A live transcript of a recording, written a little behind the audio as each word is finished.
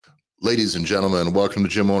Ladies and gentlemen, welcome to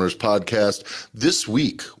Gym Owners Podcast. This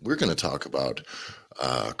week, we're going to talk about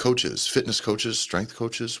coaches, fitness coaches, strength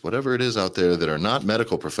coaches, whatever it is out there that are not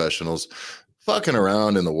medical professionals, fucking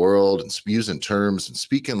around in the world and using terms and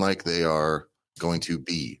speaking like they are going to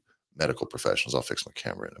be medical professionals. I'll fix my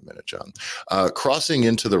camera in a minute, John. Crossing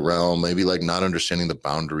into the realm, maybe like not understanding the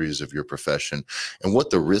boundaries of your profession and what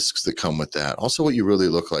the risks that come with that. Also, what you really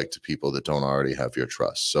look like to people that don't already have your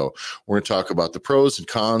trust. So we're going to talk about the pros and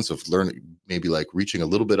cons of learning, maybe like reaching a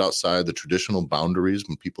little bit outside the traditional boundaries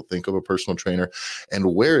when people think of a personal trainer,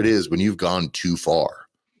 and where it is when you've gone too far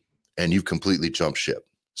and you've completely jumped ship.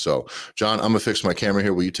 So, John, I'm going to fix my camera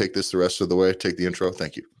here. Will you take this the rest of the way? Take the intro.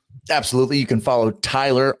 Thank you. Absolutely. You can follow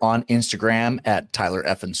Tyler on Instagram at Tyler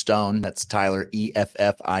Effin Stone. That's Tyler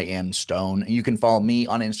EFFIN Stone. You can follow me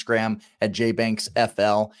on Instagram at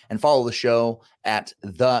JBanksFL and follow the show at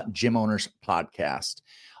the Gym Owners Podcast.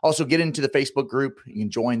 Also, get into the Facebook group. You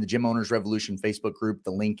can join the Gym Owners Revolution Facebook group.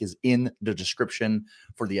 The link is in the description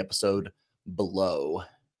for the episode below.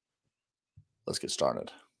 Let's get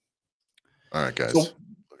started. All right, guys. Look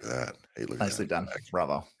at that. Hey, look at nicely done.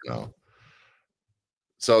 Bravo.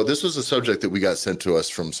 So this was a subject that we got sent to us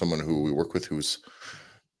from someone who we work with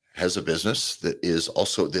has a business that is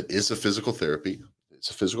a physical therapy.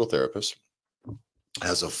 It's a physical therapist,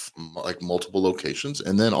 has multiple locations,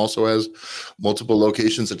 and then also has multiple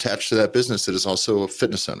locations attached to that business that is also a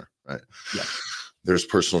fitness center, right? Yeah. There's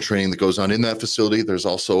personal training that goes on in that facility. There's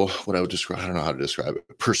also what I would describe, I don't know how to describe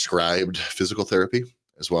it, prescribed physical therapy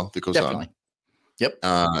as well that goes on. Yep.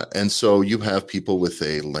 And so you have people with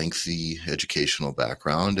a lengthy educational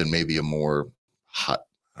background and maybe a more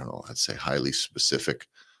I'd say highly specific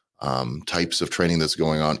types of training that's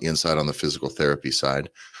going on inside on the physical therapy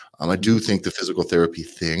side. I do think the physical therapy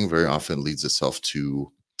thing very often leads itself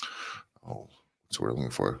to, what's the word I'm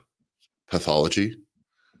looking for? Pathology,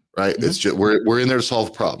 right? Mm-hmm. It's just, we're in there to solve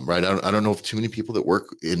a problem, right? I don't know if too many people that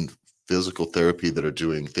work in physical therapy that are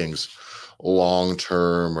doing things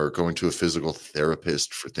long-term or going to a physical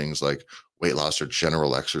therapist for things like weight loss or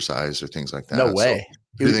general exercise or things like that. No way.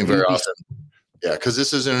 So I think very often, yeah, because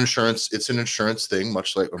this is it's an insurance thing,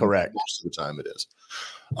 much like correct. Most of the time it is.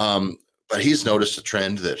 But he's noticed a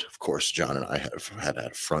trend that, of course, John and I have had a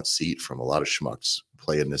front seat from a lot of schmucks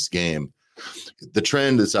playing this game. The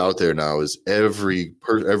trend that's out there now is every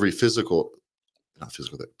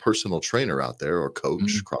personal trainer out there, or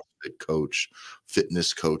coach, CrossFit coach,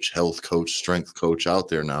 fitness coach, health coach, strength coach out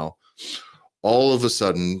there now, all of a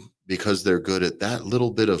sudden, because they're good at that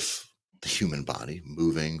little bit of the human body,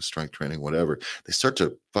 moving, strength training, whatever, they start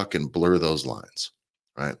to fucking blur those lines,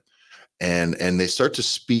 right? And they start to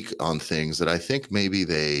speak on things that I think maybe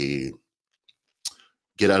they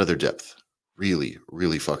get out of their depth really,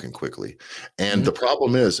 really fucking quickly. And the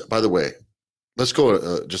problem is, by the way, let's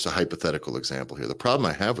go just a hypothetical example here. The problem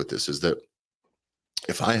I have with this is that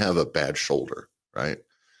if I have a bad shoulder, right?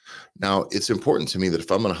 Now, it's important to me that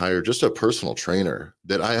if I'm going to hire just a personal trainer,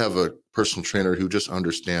 that I have a personal trainer who just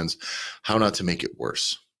understands how not to make it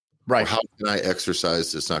worse. Right. Or how can I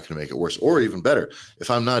exercise that's not going to make it worse? Or even better,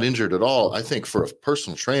 if I'm not injured at all, I think for a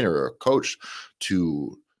personal trainer or a coach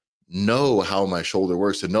to know how my shoulder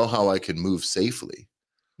works and know how I can move safely,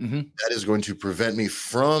 that is going to prevent me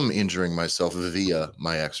from injuring myself via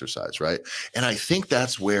my exercise, right? And I think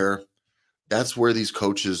that's where these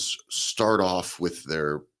coaches start off with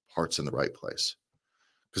their hearts in the right place.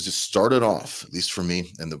 Because it started off, at least for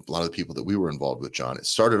me and a lot of the people that we were involved with, John, it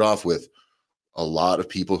started off with a lot of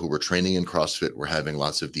people who were training in CrossFit were having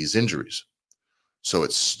lots of these injuries. So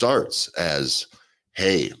it starts as,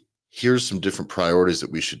 hey, here's some different priorities that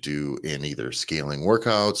we should do in either scaling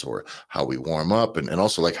workouts or how we warm up. And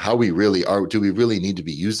also like how we really are, do we really need to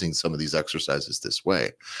be using some of these exercises this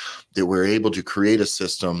way? That we're able to create a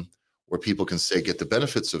system where people can get the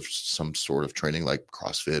benefits of some sort of training like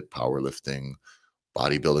CrossFit, powerlifting,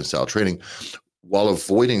 bodybuilding style training, while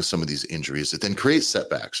avoiding some of these injuries that then create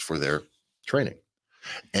setbacks for their training.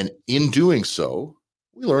 And in doing so,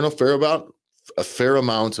 we learn a fair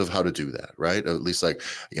amount of how to do that, right? At least I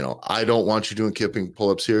don't want you doing kipping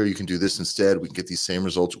pull-ups here. You can do this instead. We can get these same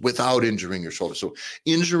results without injuring your shoulder. So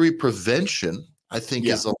injury prevention, I think,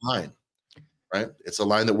 is a line, right? It's a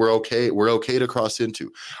line that we're okay to cross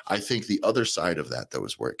into. I think the other side of that, though,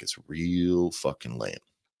 is where it gets real fucking lame.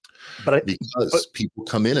 Because people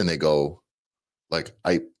come in and they go, like,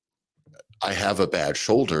 I have a bad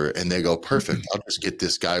shoulder, and they go, perfect. I'll just get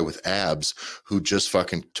this guy with abs who just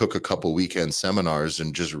fucking took a couple weekend seminars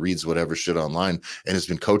and just reads whatever shit online and has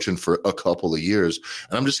been coaching for a couple of years.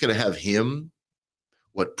 And I'm just going to have him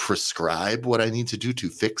prescribe what I need to do to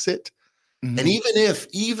fix it. And even if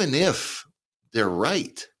they're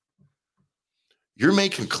right, you're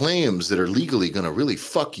making claims that are legally going to really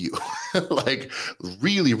fuck you like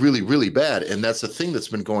really, really, really bad. And that's the thing that's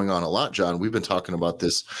been going on a lot, John. We've been talking about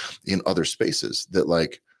this in other spaces, that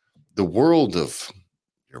like the world of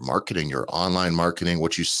your marketing, your online marketing,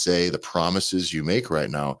 what you say, the promises you make right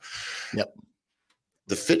now. Yep.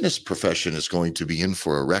 The fitness profession is going to be in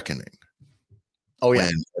for a reckoning. Oh, yeah.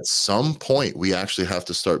 When at some point we actually have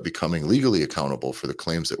to start becoming legally accountable for the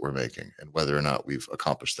claims that we're making and whether or not we've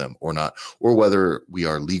accomplished them or not, or whether we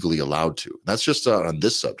are legally allowed to. That's just on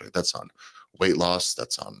this subject. That's on weight loss.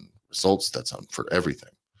 That's on results. That's on for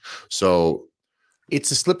everything. So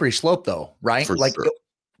it's a slippery slope though, right? Like, sure.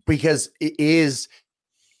 Because it is,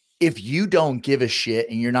 if you don't give a shit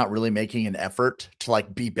and you're not really making an effort to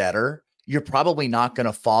like be better, you're probably not going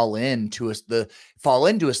to fall into a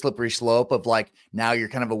slippery slope of like, now you're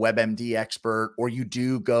kind of a WebMD expert, or you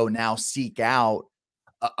do go now seek out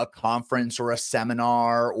a conference or a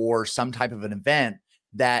seminar or some type of an event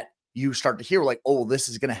that you start to hear like, oh, this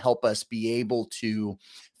is going to help us be able to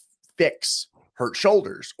fix hurt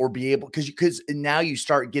shoulders, or be able, because now you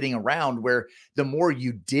start getting around where the more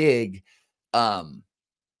you dig,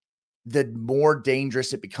 the more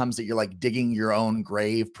dangerous it becomes that you're like digging your own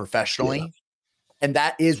grave professionally. Yeah. And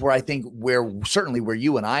that is where I think certainly where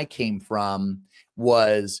you and I came from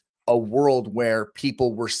was a world where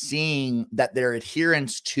people were seeing that their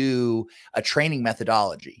adherence to a training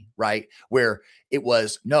methodology, right? Where it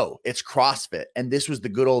was, no, it's CrossFit. And this was the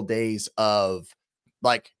good old days of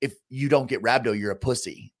like, if you don't get rhabdo, you're a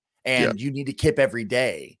pussy. And you need to kip every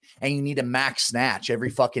day, and you need to max snatch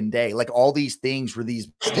every fucking day. Like all these things were these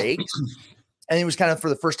mistakes. And it was kind of for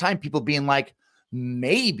the first time, people being like,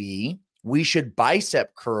 maybe we should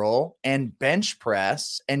bicep curl and bench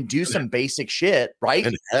press and do some basic shit, right?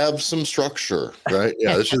 And have some structure, right?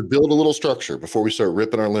 Yeah, let's just build a little structure before we start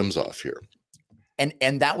ripping our limbs off here.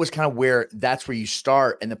 And that was kind of that's where you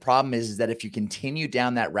start. And the problem is that if you continue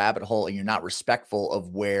down that rabbit hole and you're not respectful of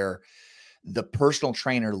where the personal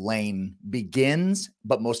trainer lane begins,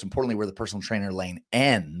 but most importantly, where the personal trainer lane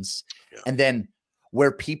ends. Yeah. And then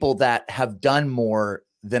where people that have done more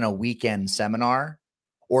than a weekend seminar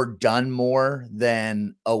or done more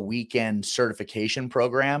than a weekend certification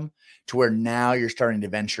program, to where now you're starting to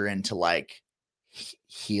venture into like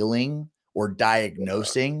healing or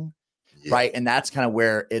diagnosing, right? And that's kind of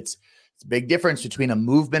where it's a big difference between a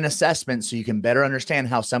movement assessment, so you can better understand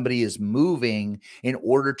how somebody is moving in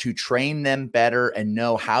order to train them better and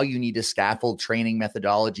know how you need to scaffold training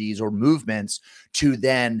methodologies or movements, to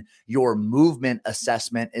then your movement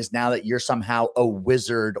assessment is now that you're somehow a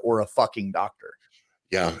wizard or a fucking doctor.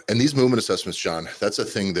 Yeah. And these movement assessments, John, that's a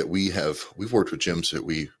thing that we've worked with gyms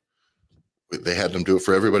that they had them do it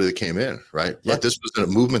for everybody that came in, right? Yeah. But this was a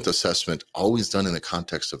movement assessment always done in the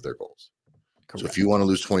context of their goals. Correct. So if you want to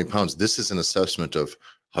lose 20 pounds, this is an assessment of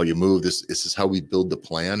how you move. This is how we build the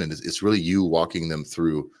plan. And it's really you walking them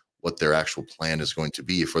through what their actual plan is going to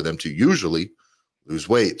be for them to usually lose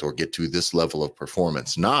weight or get to this level of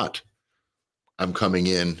performance. Not, I'm coming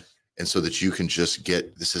in, and so that you can just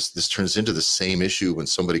get, this turns into the same issue when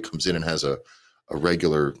somebody comes in and has a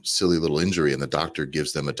regular silly little injury and the doctor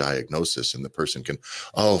gives them a diagnosis, and the person can,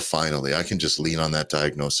 oh, finally, I can just lean on that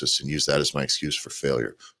diagnosis and use that as my excuse for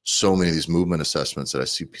failure. So many of these movement assessments that I've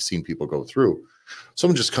seen people go through,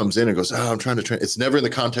 someone just comes in and goes, oh, I'm trying to train. It's never in the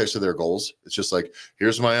context of their goals. It's just like,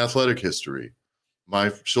 here's my athletic history.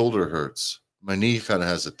 My shoulder hurts. My knee kind of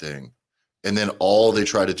has a thing. And then all they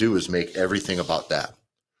try to do is make everything about that.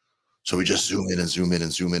 So we just zoom in and zoom in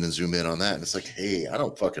and zoom in and zoom in on that. And it's like, hey, I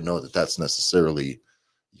don't fucking know that that's necessarily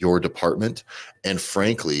your department. And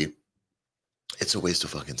frankly, it's a waste of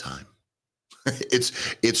fucking time. It's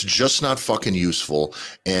just not fucking useful.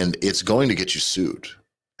 And it's going to get you sued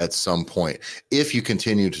at some point if you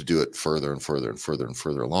continue to do it further and further and further and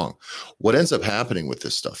further along. What ends up happening with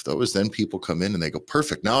this stuff, though, is then people come in and they go,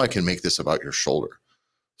 perfect, now I can make this about your shoulder.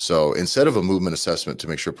 So instead of a movement assessment to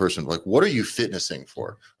make sure a person, like, what are you fitnessing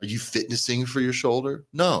for? Are you fitnessing for your shoulder?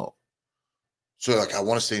 No. So like, I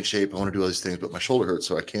want to stay in shape. I want to do all these things, but my shoulder hurts,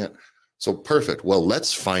 so I can't. So perfect. Well,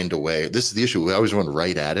 let's find a way. This is the issue. We always run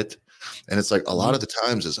right at it. And it's like a lot of the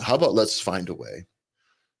times is, how about let's find a way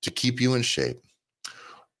to keep you in shape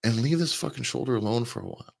and leave this fucking shoulder alone for a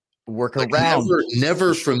while. Work around.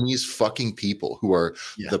 Never from these fucking people who are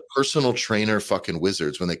the personal trainer fucking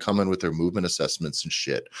wizards when they come in with their movement assessments and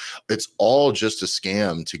shit. It's all just a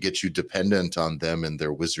scam to get you dependent on them and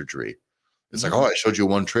their wizardry. It's like, oh, I showed you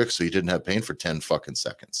one trick so you didn't have pain for 10 fucking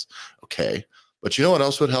seconds. Okay. But you know what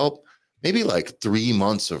else would help? Maybe like 3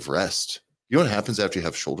 months of rest. You know what happens after you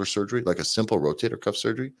have shoulder surgery, like a simple rotator cuff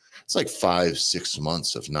surgery? It's like 5-6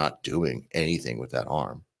 months of not doing anything with that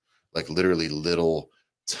arm. like literally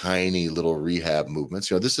tiny little rehab movements.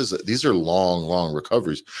 These are long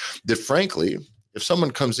recoveries that, frankly, if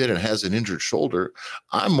someone comes in and has an injured shoulder,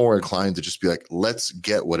 I'm more inclined to just be like, let's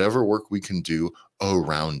get whatever work we can do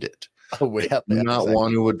around it. Oh, yeah, I do not exactly.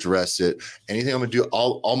 want to address it. Anything I'm going to do,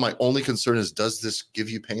 all my only concern is, does this give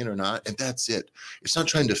you pain or not? And that's it. It's not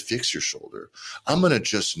trying to fix your shoulder. I'm going to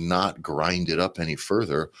just not grind it up any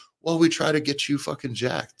further while we try to get you fucking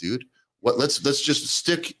jacked, dude. Let's just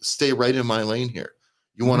stay right in my lane here.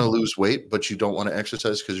 You want to lose weight, but you don't want to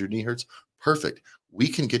exercise because your knee hurts? Perfect. We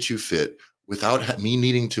can get you fit without me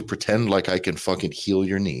needing to pretend like I can fucking heal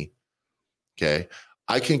your knee. Okay.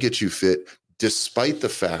 I can get you fit despite the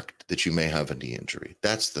fact that you may have a knee injury.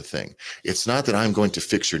 That's the thing. It's not that I'm going to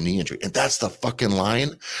fix your knee injury. And that's the fucking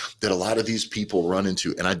line that a lot of these people run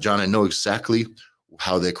into. And John, I know exactly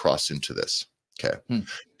how they cross into this. Okay.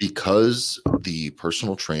 Because the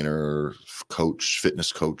personal trainer, coach,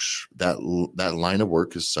 fitness coach, that line of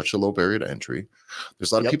work is such a low barrier to entry.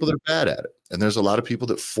 There's a lot of people that are bad at it. And there's a lot of people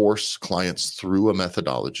that force clients through a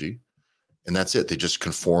methodology. And that's it. They just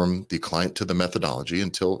conform the client to the methodology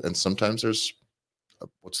and sometimes there's,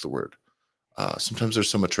 what's the word? Sometimes there's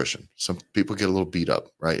some attrition. Some people get a little beat up,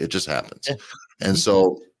 right? It just happens. And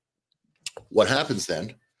so what happens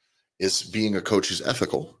then is, being a coach who's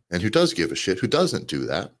ethical and who does give a shit, who doesn't do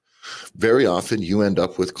that, very often you end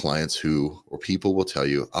up with clients or people will tell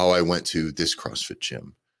you, oh, I went to this CrossFit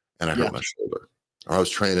gym and I hurt my shoulder, or I was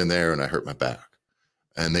training there and I hurt my back.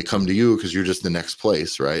 And they come to you because you're just the next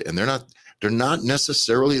place, right? And they're not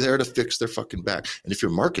necessarily there to fix their fucking back. And if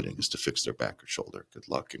your marketing is to fix their back or shoulder, good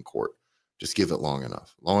luck in court. Just give it long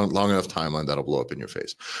enough timeline, that'll blow up in your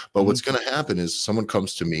face. But what's going to happen is someone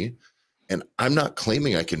comes to me, and I'm not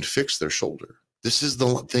claiming I can fix their shoulder. This is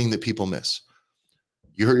the thing that people miss.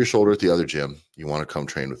 You hurt your shoulder at the other gym. You want to come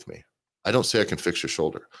train with me. I don't say I can fix your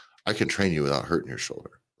shoulder. I can train you without hurting your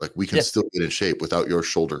shoulder. Like, we can still get in shape without your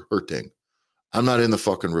shoulder hurting. I'm not in the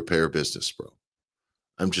fucking repair business, bro.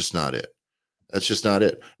 I'm just not it. That's just not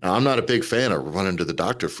it. Now, I'm not a big fan of running to the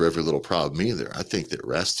doctor for every little problem either. I think that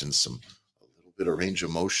rest and a little bit of range of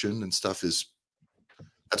motion and stuff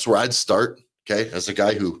that's where I'd start. Okay. As a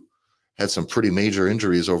guy who had some pretty major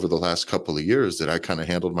injuries over the last couple of years that I kind of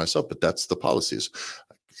handled myself, but that's the policies.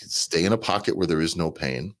 Stay in a pocket where there is no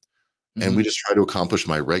pain. And we just try to accomplish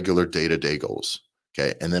my regular day-to-day goals.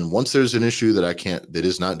 Okay. And then once there's an issue that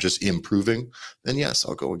is not just improving, then yes,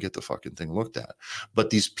 I'll go and get the fucking thing looked at.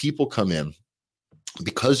 But these people come in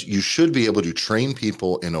because you should be able to train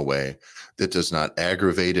people in a way that does not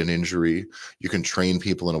aggravate an injury. You can train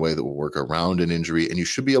people in a way that will work around an injury, and you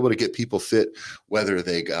should be able to get people fit, whether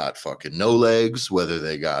they got fucking no legs, whether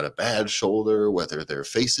they got a bad shoulder, whether their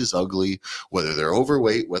face is ugly, whether they're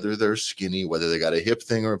overweight, whether they're skinny, whether they got a hip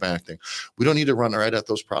thing or a back thing. We don't need to run right at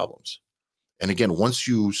those problems. And again, once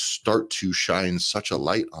you start to shine such a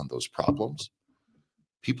light on those problems,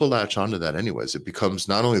 people latch onto that anyways. It becomes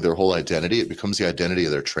not only their whole identity, it becomes the identity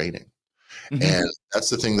of their training. And that's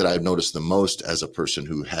the thing that I've noticed the most as a person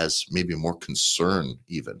who has maybe more concern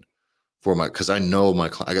even for because I know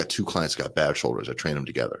I got 2 clients got bad shoulders. I train them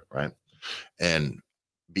together, right? And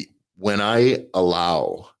when I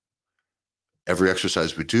allow every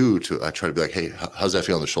exercise we do I try to be like, hey, how's that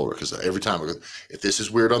feel on the shoulder? Because every time if this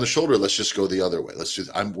is weird on the shoulder, let's just go the other way.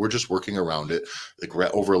 We're just working around it. Like,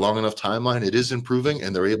 over a long enough timeline, it is improving,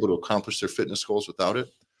 and they're able to accomplish their fitness goals without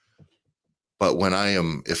it. But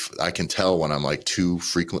if I can tell when I'm like too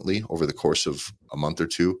frequently over the course of a month or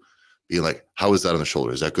two, being like, how is that on the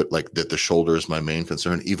shoulder? Is that good? Like, that the shoulder is my main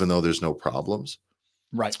concern, even though there's no problems.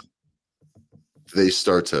 Right. They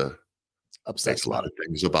start to obsess a lot of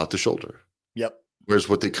things about the shoulder. Yep. Whereas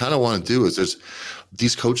what they kind of want to do is, there's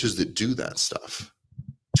these coaches that do that stuff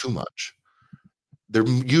too much. They're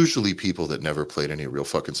usually people that never played any real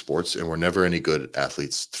fucking sports and were never any good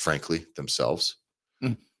athletes, frankly, themselves.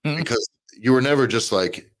 Because you were never just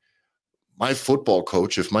like, my football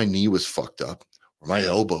coach, if my knee was fucked up or my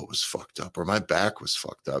elbow was fucked up or my back was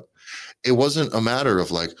fucked up, it wasn't a matter of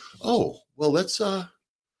like, oh, well, let's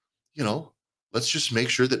just make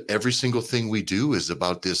sure that every single thing we do is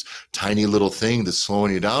about this tiny little thing that's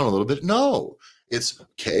slowing you down a little bit. No, it's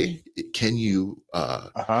okay. Can you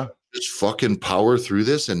just fucking power through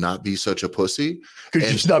this and not be such a pussy? Could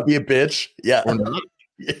you just not be a bitch? Yeah. Or not.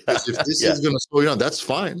 Yeah. If this is going to slow you down, that's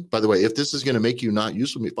fine. By the way, if this is going to make you not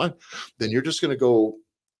useful, fine. Then you're just going to go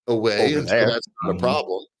away until that's not a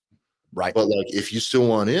problem. Right. But like, if you still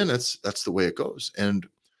want in, that's the way it goes. And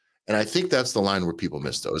I think that's the line where people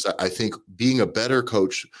miss those. I think being a better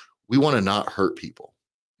coach, we want to not hurt people.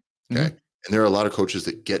 Okay. And there are a lot of coaches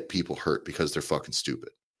that get people hurt because they're fucking stupid.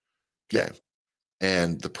 Okay.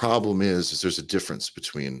 And the problem is there's a difference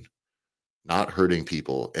between not hurting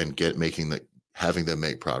people and having them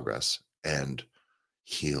make progress and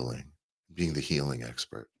healing, being the healing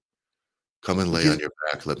expert. Come and lay on your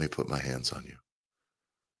back. Let me put my hands on you.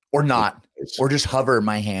 Or not, or just hover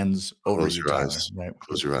my hands over Close you, your Tyler. eyes. Right?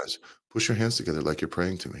 Close your eyes. Push your hands together like you're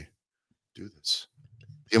praying to me. Do this.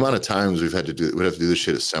 The amount of times we'd have to do this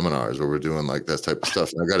shit at seminars where we're doing like that type of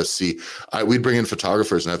stuff. And I got to see, we'd bring in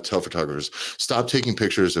photographers and I have to tell photographers, stop taking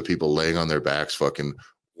pictures of people laying on their backs, fucking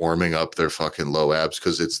warming up their fucking low abs,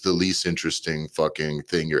 because it's the least interesting fucking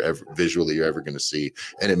thing you're ever going to see.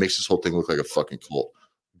 And it makes this whole thing look like a fucking cult.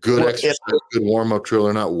 Good exercise, good warm-up drill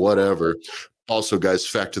or not, whatever. Also, guys,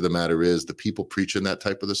 fact of the matter is the people preaching that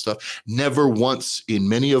type of the stuff, never once in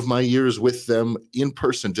many of my years with them in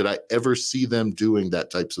person did I ever see them doing that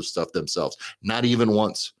types of stuff themselves. Not even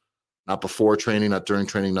once. Not before training, not during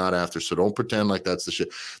training, not after. So don't pretend like that's the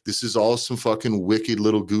shit. This is all some fucking wicked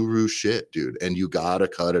little guru shit, dude. And you gotta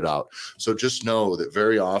cut it out. So just know that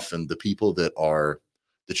very often the people that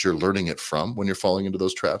you're learning it from when you're falling into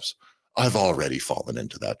those traps, I've already fallen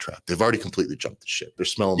into that trap. They've already completely jumped the ship. They're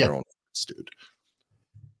smelling their own farts, dude.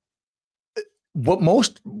 What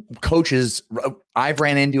most coaches, I've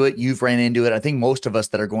ran into it, you've ran into it. I think most of us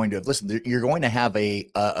that are going to listen, you're going to have a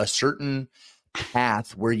certain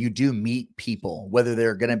path where you do meet people, whether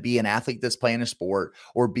they're going to be an athlete that's playing a sport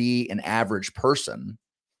or be an average person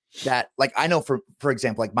that, like, I know for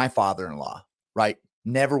example, like my father-in-law, right?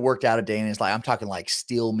 Never worked out a day in his life. I'm talking like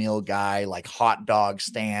steel mill guy, like hot dog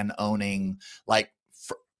stand owning, like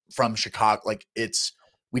from Chicago. Like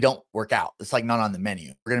we don't work out. It's like not on the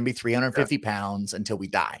menu. We're going to be 350 pounds until we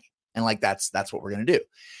die. And like, that's what we're going to do.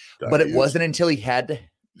 But it wasn't until he had to,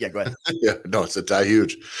 yeah, go ahead. Yeah, no, it's a die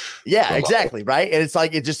huge. Yeah, exactly. Right. And it's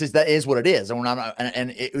like, it just is, that is what it is. And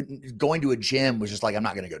when going to a gym was just like, I'm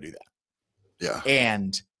not going to go do that. Yeah.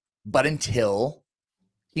 But until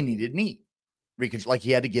he needed knee, like he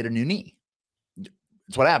had to get a new knee.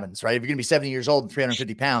 It's what happens, right? If you're going to be 70 years old and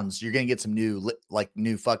 350 pounds, you're going to get some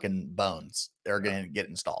new fucking bones that are going to get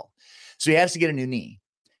installed. So he has to get a new knee,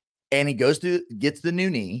 and he gets the new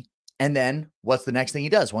knee. And then what's the next thing he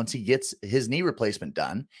does? Once he gets his knee replacement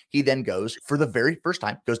done, he then goes for the very first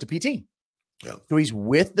time, goes to PT. Yeah. So he's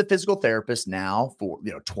with the physical therapist now for,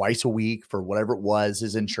 twice a week for whatever it was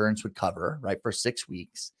his insurance would cover, right? For 6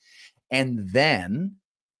 weeks. And then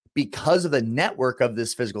because of the network of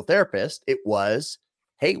this physical therapist, it was,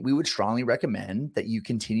 hey, we would strongly recommend that you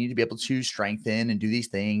continue to be able to strengthen and do these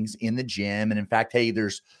things in the gym. And in fact, hey,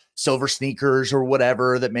 there's silver sneakers or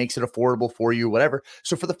whatever that makes it affordable for you, whatever.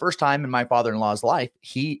 So for the first time in my father-in-law's life,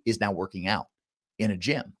 he is now working out in a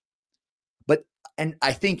gym. And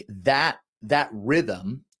I think that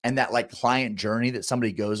rhythm and that like client journey that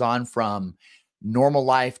somebody goes on from normal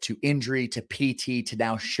life to injury to PT to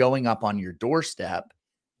now showing up on your doorstep.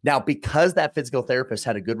 Now, because that physical therapist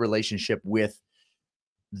had a good relationship with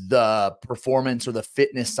the performance or the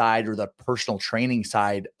fitness side or the personal training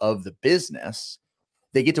side of the business,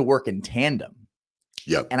 they get to work in tandem.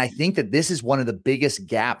 Yep. And I think that this is one of the biggest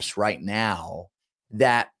gaps right now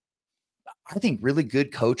that I think really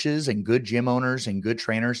good coaches and good gym owners and good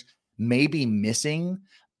trainers may be missing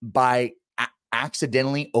by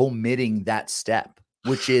accidentally omitting that step,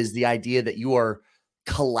 which is the idea that you are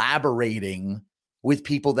collaborating with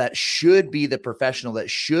people that should be the professional, that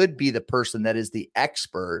should be the person that is the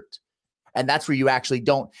expert. And that's where you actually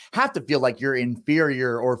don't have to feel like you're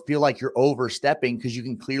inferior or feel like you're overstepping, because you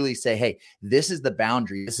can clearly say, hey, this is the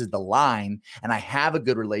boundary, this is the line, and I have a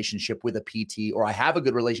good relationship with a PT or I have a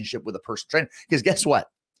good relationship with a personal trainer. Because guess what?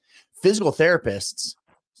 Physical therapists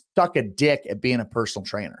suck a dick at being a personal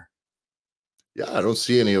trainer. Yeah, I don't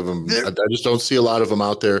see any of them. I just don't see a lot of them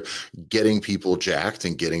out there getting people jacked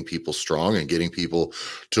and getting people strong and getting people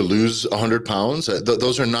to lose 100 pounds.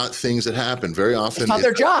 Those are not things that happen very often. It's not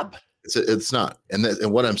their job. It's not.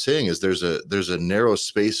 And what I'm saying is there's a narrow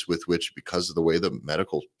space with which, because of the way the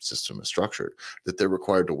medical system is structured, that they're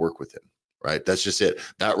required to work within, right? That's just it.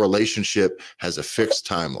 That relationship has a fixed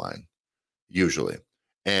timeline, usually.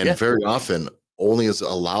 And very often only is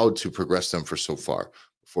allowed to progress them for so far.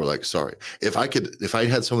 For like, sorry, if I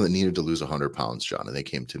had someone that needed to lose 100 pounds, John, and they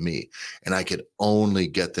came to me and I could only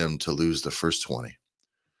get them to lose the first 20,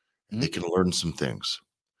 they can learn some things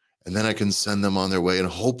and then I can send them on their way and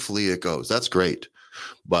hopefully it goes. That's great.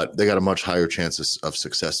 But they got a much higher chance of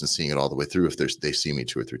success in seeing it all the way through if they see me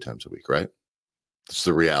 2 or 3 times a week, right? That's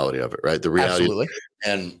the reality of it, right? The reality. Absolutely.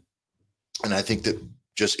 And I think that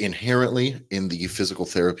just inherently in the physical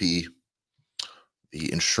therapy,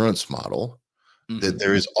 the insurance model, that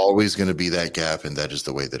there is always going to be that gap, and that is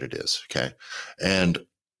the way that it is. Okay. And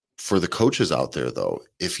for the coaches out there, though,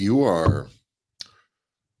 if you are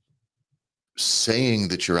saying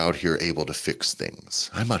that you're out here able to fix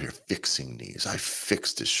things, I'm out here fixing knees. I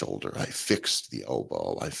fixed his shoulder. I fixed the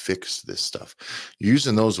elbow. I fixed this stuff.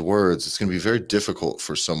 Using those words, it's going to be very difficult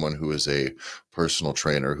for someone who is a personal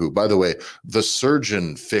trainer who, by the way, the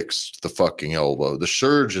surgeon fixed the fucking elbow. The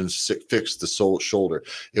surgeon fixed the shoulder.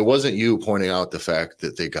 It wasn't you pointing out the fact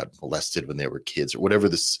that they got molested when they were kids or whatever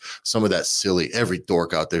this, some of that silly, every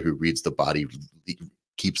dork out there who reads the body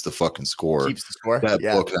keeps the fucking score. Keeps the score. That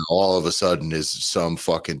book now all of a sudden is some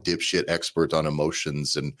fucking dipshit expert on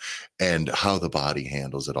emotions and how the body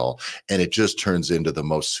handles it all. And it just turns into the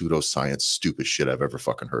most pseudoscience, stupid shit I've ever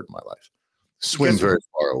fucking heard in my life. Swim very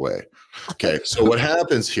far away. Okay. So what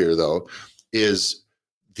happens here though is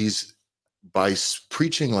by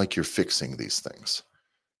preaching like you're fixing these things.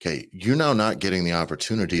 Okay. You're now not getting the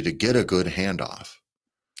opportunity to get a good handoff.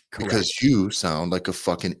 Correct. Because you sound like a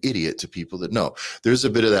fucking idiot to people that know. There's a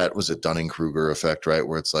bit of that, was it Dunning-Kruger effect, right?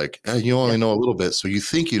 Where it's like, you only know a little bit. So you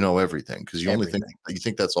think you know everything because you only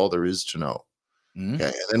think that's all there is to know. Mm-hmm. Okay.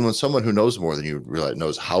 And then when someone who knows more than you realize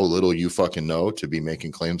knows how little you fucking know to be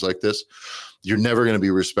making claims like this, you're never going to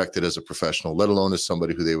be respected as a professional, let alone as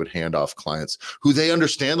somebody who they would hand off clients who they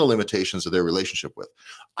understand the limitations of their relationship with.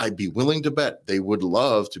 I'd be willing to bet they would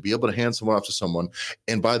love to be able to hand someone off to someone.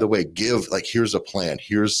 And by the way, give like, here's a plan.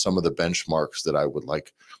 Here's some of the benchmarks that I would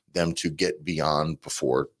like them to get beyond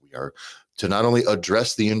before we are to not only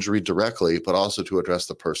address the injury directly, but also to address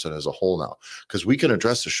the person as a whole now, because we can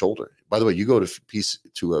address the shoulder. By the way, you go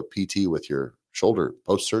to a PT with your shoulder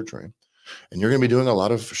post-surgery, and you're going to be doing a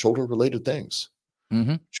lot of shoulder related things.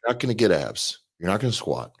 Mm-hmm. You're not going to get abs. You're not going to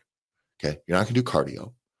squat. Okay. You're not going to do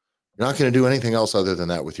cardio. You're not going to do anything else other than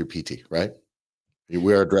that with your PT, right?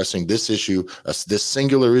 We're addressing this issue, this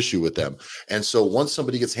singular issue with them. And so once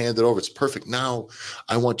somebody gets handed over, it's perfect. Now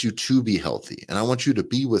I want you to be healthy and I want you to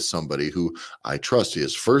be with somebody who I trust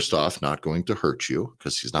is first off, not going to hurt you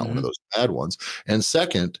because he's not one of those bad ones. And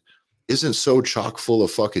second, isn't so chock full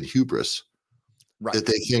of fucking hubris. Right. That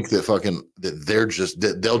they think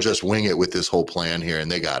that they'll just wing it with this whole plan here and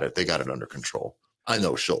they got it under control. I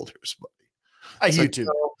know shoulders, buddy. I YouTube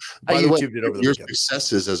it over the your weekend.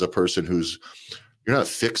 Successes as a person you're not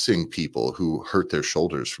fixing people who hurt their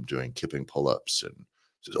shoulders from doing kipping pull-ups and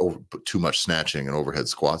just too much snatching and overhead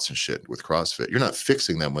squats and shit with CrossFit. You're not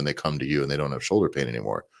fixing them when they come to you and they don't have shoulder pain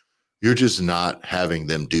anymore. You're just not having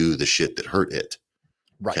them do the shit that hurt it.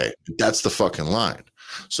 Right. Okay. That's the fucking line.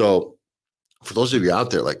 So for those of you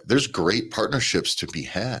out there, like there's great partnerships to be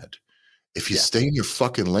had. If you stay in your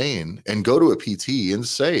fucking lane and go to a PT and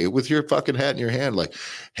say with your fucking hat in your hand, like,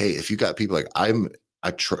 hey, if you got people like I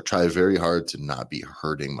try very hard to not be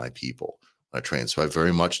hurting my people when I train. So I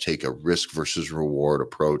very much take a risk versus reward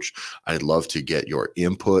approach. I'd love to get your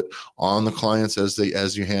input on the clients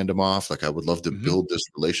as you hand them off. Like I would love to build this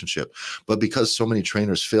relationship, but because so many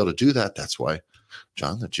trainers fail to do that, that's why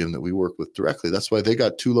John, the gym that we work with directly, that's why they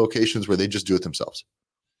got 2 locations where they just do it themselves.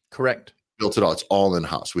 Correct. Built it all. It's all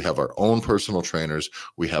in-house. We have our own personal trainers.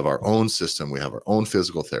 We have our own system. We have our own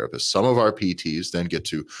physical therapists. Some of our PTs then get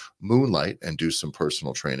to moonlight and do some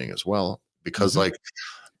personal training as well, because like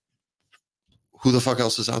who the fuck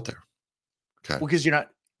else is out there? Okay. Well, because you're not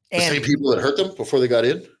the same people that hurt them before they got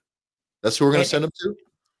in. That's who we're going to send them to.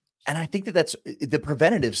 And I think that's the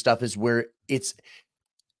preventative stuff is where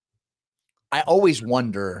I always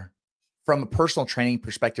wonder from a personal training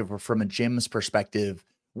perspective or from a gym's perspective,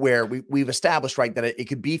 where we've established, right, that it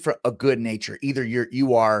could be for a good nature. Either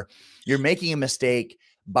you're making a mistake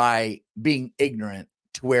by being ignorant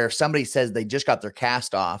to where somebody says they just got their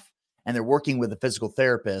cast off and they're working with a physical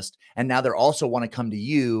therapist. And now they're also want to come to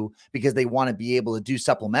you because they want to be able to do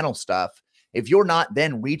supplemental stuff. If you're not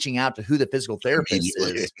then reaching out to who the physical therapist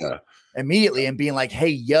is immediately and being like, hey,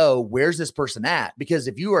 yo, where's this person at? Because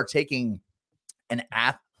if you are taking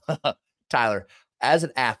Tyler, as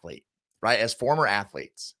an athlete, right? As former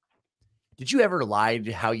athletes, did you ever lie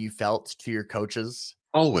to how you felt to your coaches?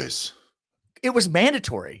 Always. It was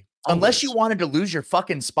mandatory. Always. Unless you wanted to lose your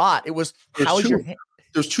fucking spot. It was,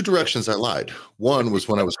 there's 2 directions I lied. One was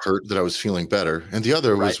when I was hurt that I was feeling better. And the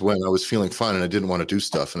other was when I was feeling fine and I didn't want to do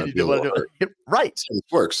stuff. And I'd be able to hurt. Right. So it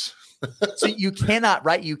works. So you cannot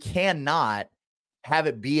have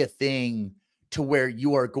it be a thing to where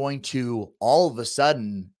you are going to all of a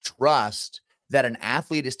sudden trust that an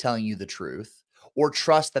athlete is telling you the truth or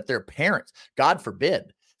trust that their parents, God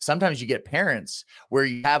forbid, sometimes you get parents where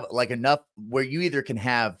you have like enough where you either can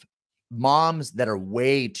have moms that are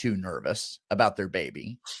way too nervous about their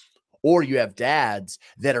baby, Or you have dads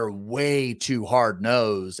that are way too hard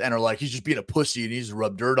nosed and are like, he's just being a pussy and he needs to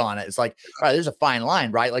rub dirt on it. It's like, all right, there's a fine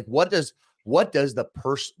line, right? Like, what does the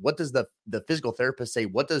physical therapist say?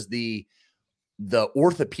 What does the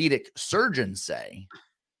orthopedic surgeon say?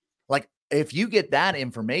 Like, if you get that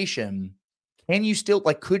information, can you still,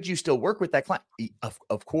 like, could you still work with that client?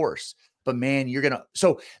 Of course. But man,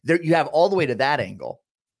 so there you have all the way to that angle,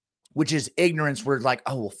 which is ignorance. We're like,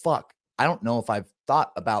 oh, well, fuck. I don't know if I've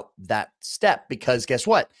thought about that step, because guess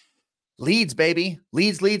what? Leads, baby.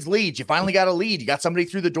 Leads. You finally got a lead. You got somebody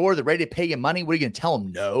through the door. They're ready to pay you money. What are you going to tell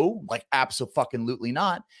them? No, like, absolutely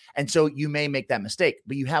not. And so you may make that mistake,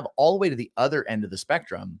 but you have all the way to the other end of the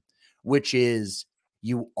spectrum, which is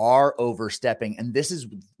you are overstepping. And this is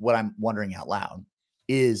what I'm wondering out loud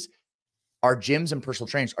is, our gyms and personal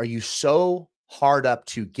trainers, are you so hard up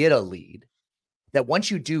to get a lead that once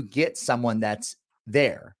you do get someone that's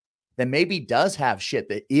there, that maybe does have shit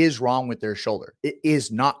that is wrong with their shoulder, it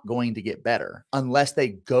is not going to get better unless they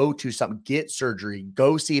go to get surgery,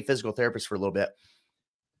 go see a physical therapist for a little bit.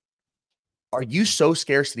 Are you so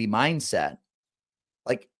scarcity mindset?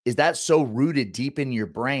 Like, is that so rooted deep in your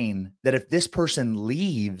brain that if this person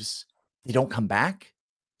leaves, they don't come back?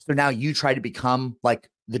 So now you try to become like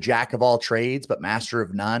the jack of all trades, but master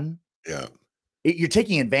of none. Yeah. You're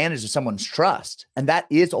taking advantage of someone's trust. And that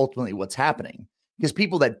is ultimately what's happening, because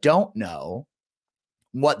people that don't know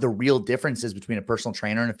what the real difference is between a personal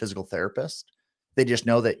trainer and a physical therapist, they just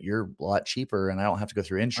know that you're a lot cheaper and I don't have to go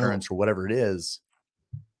through insurance or whatever it is.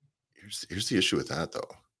 Here's the issue with that, though.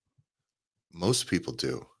 Most people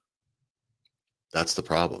do. That's the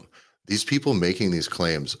problem. These people making these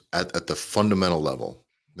claims at the fundamental level,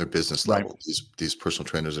 their business level, these personal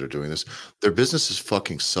trainers that are doing this, their businesses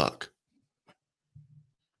fucking suck.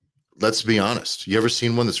 Let's be honest. You ever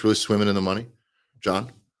seen one that's really swimming in the money, John?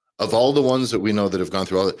 Of all the ones that we know that have gone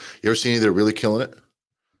through all that, you ever seen any that are really killing it?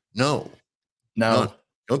 No. The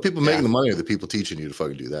only people making the money are the people teaching you to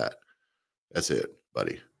fucking do that. That's it,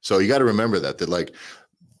 buddy. So you got to remember that like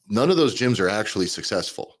none of those gyms are actually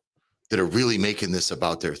successful, that are really making this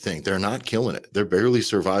about their thing. They're not killing it. They're barely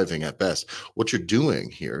surviving at best. What you're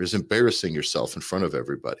doing here is embarrassing yourself in front of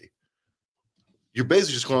everybody. You're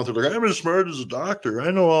basically just going out there like, I'm as smart as a doctor.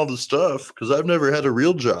 I know all the stuff because I've never had a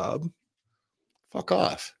real job. Fuck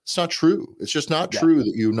off. It's not true. It's just not true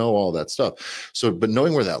that you know all that stuff. So, but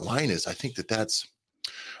knowing where that line is, I think that's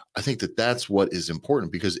what is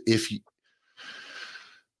important, because if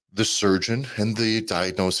the surgeon and the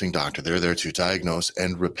diagnosing doctor, they're there to diagnose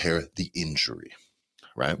and repair the injury,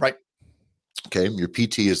 right? Right. Okay. Your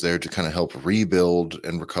PT is there to kind of help rebuild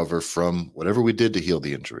and recover from whatever we did to heal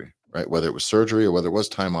the injury, right? Whether it was surgery or whether it was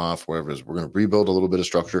time off, whatever it is, we're going to rebuild a little bit of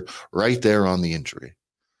structure right there on the injury.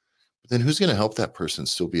 But then who's going to help that person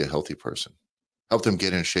still be a healthy person? Help them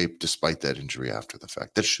get in shape despite that injury after the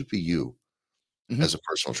fact. That should be you as a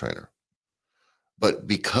personal trainer. But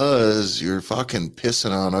because you're fucking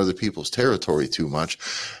pissing on other people's territory too much,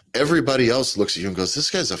 everybody else looks at you and goes,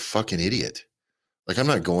 this guy's a fucking idiot. Like, I'm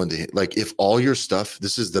not going to, like, if all your stuff,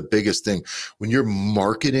 this is the biggest thing. When you're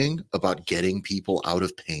marketing about getting people out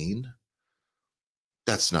of pain,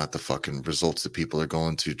 that's not the fucking results that people are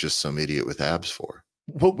going to just some idiot with abs for.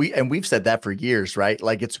 Well, we've said that for years, right?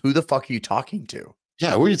 Like, it's who the fuck are you talking to?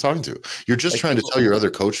 Yeah, who are you talking to? You're just trying to tell your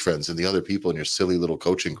other coach friends and the other people in your silly little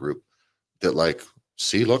coaching group that, like,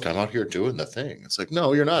 see, look, I'm out here doing the thing. It's like,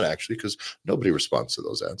 no, you're not actually, because nobody responds to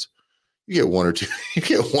those ads. You get one or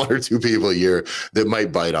two people a year that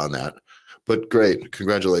might bite on that. But great,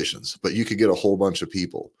 congratulations. But you could get a whole bunch of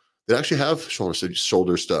people that actually have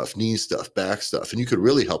shoulder stuff, knee stuff, back stuff, and you could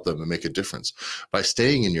really help them and make a difference by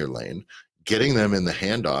staying in your lane, getting them in the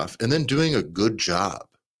handoff, and then doing a good job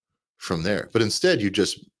from there. But instead, you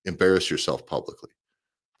just embarrass yourself publicly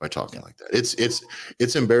by talking like that.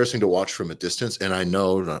 It's embarrassing to watch from a distance. And I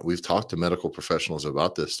know we've talked to medical professionals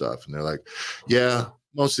about this stuff, and they're like, yeah,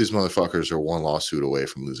 most of these motherfuckers are one lawsuit away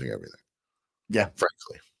from losing everything. Yeah.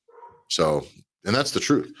 Frankly. So, and that's the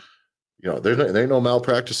truth. You know, there ain't no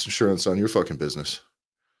malpractice insurance on your fucking business.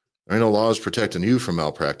 There ain't no laws protecting you from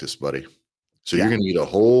malpractice, buddy. So you're going to eat a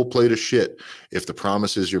whole plate of shit if the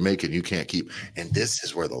promises you're making you can't keep. And this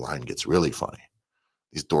is where the line gets really funny.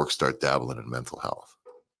 These dorks start dabbling in mental health.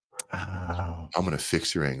 Oh. I'm going to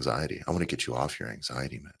fix your anxiety. I want to get you off your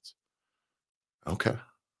anxiety meds. Okay.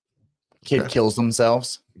 Kid kills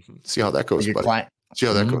themselves. See how that goes, buddy. See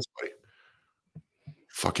how that goes, buddy.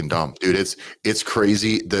 Fucking dumb, dude. It's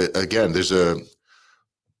crazy. There's the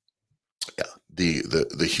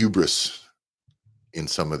hubris in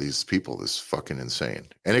some of these people is fucking insane,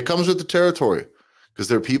 and it comes with the territory. Because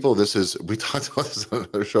there are people, we talked about this on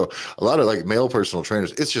another show. A lot of like male personal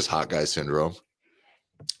trainers, it's just hot guy syndrome.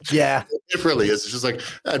 Yeah. It really is. It's just like,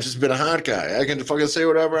 I've just been a hot guy. I can fucking say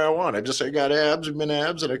whatever I want. I got abs, I've been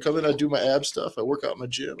abs, and I come in, I do my ab stuff. I work out in my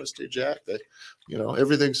gym, I stay jacked.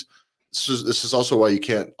 Everything's, this is also why you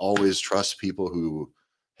can't always trust people who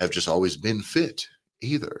have just always been fit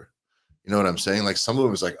either. You know what I'm saying? Like some of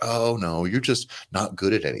them is like, oh no, you're just not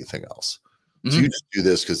good at anything else. So you just do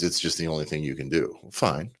this because it's just the only thing you can do. Well,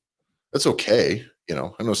 fine. That's okay. I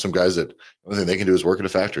know some guys that the only thing they can do is work at a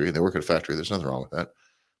factory, and they work at a factory. There's nothing wrong with that.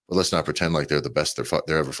 But let's not pretend like they're the best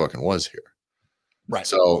there ever fucking was here. Right.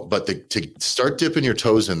 So, but to start dipping your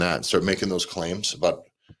toes in that and start making those claims about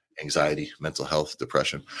anxiety, mental health,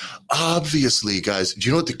 depression. Obviously, guys, do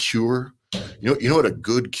you know what the cure? You know what a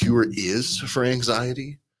good cure is for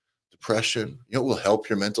anxiety, depression? You know what will help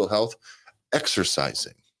your mental health?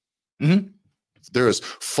 Exercising. There is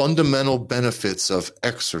fundamental benefits of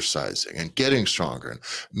exercising and getting stronger and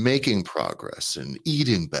making progress and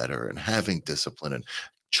eating better and having discipline and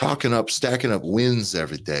stacking up wins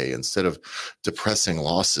every day instead of depressing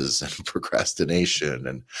losses and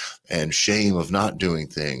procrastination and shame of not doing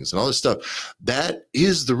things and all this stuff. That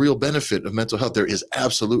is the real benefit of mental health. There is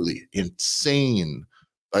absolutely insane.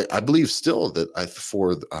 I believe still that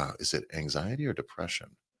is it anxiety or depression?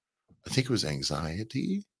 I think it was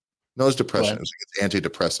anxiety. No, it's depression. It was like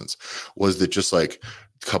antidepressants. Was that just like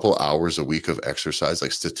a couple hours a week of exercise,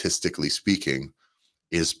 like statistically speaking,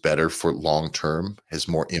 is better for long term, is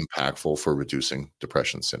more impactful for reducing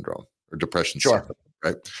depression syndrome or depression syndrome,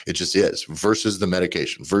 right? It just is versus the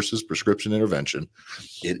medication versus prescription intervention.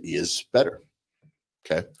 It is better.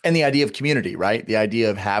 Okay. And the idea of community, right? The idea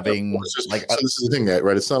of having so this is the thing,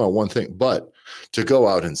 right? It's not on one thing, but to go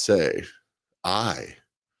out and say, I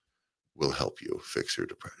will help you fix your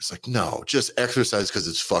depression. It's like, no, just exercise because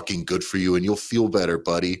it's fucking good for you and you'll feel better,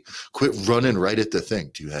 buddy. Quit running right at the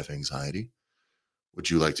thing. Do you have anxiety? Would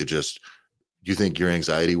you like to do you think your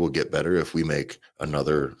anxiety will get better if we make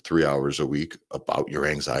another 3 hours a week about your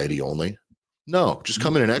anxiety only? No, just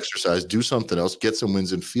come in and exercise, do something else, get some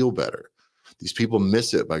wins and feel better. These people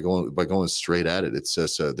miss it by going straight at it. It's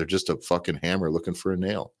just they're just a fucking hammer looking for a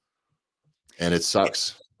nail. And it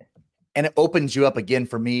sucks. And it opens you up again.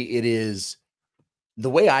 For me, it is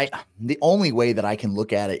the only way that I can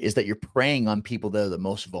look at it is that you're preying on people that are the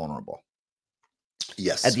most vulnerable.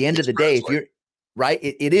 Yes. At the end of the day, if you're right,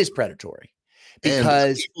 it is predatory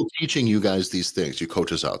because people teaching you guys these things, you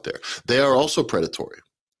coaches out there, they are also predatory.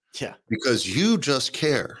 Yeah. Because you just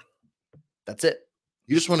care. That's it.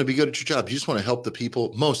 You just want to be good at your job. You just want to help the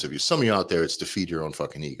people. Most of you, some of you out there, it's to feed your own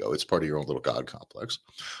fucking ego. It's part of your own little God complex.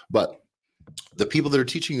 But the people that are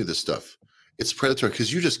teaching you this stuff, it's predatory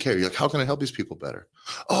because you just care. You're like, how can I help these people better?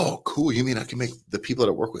 Oh, cool. You mean I can make the people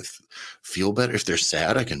that I work with feel better? If they're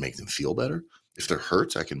sad, I can make them feel better. If they're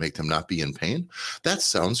hurt, I can make them not be in pain. That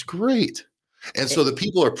sounds great. And so the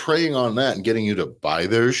people are preying on that and getting you to buy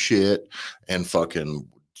their shit and fucking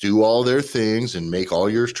do all their things and make all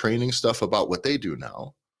your training stuff about what they do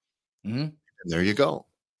now. And there you go.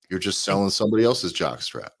 You're just selling somebody else's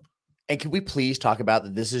jockstrap. And can we please talk about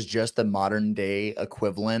that this is just the modern day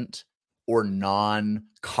equivalent or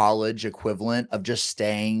non-college equivalent of just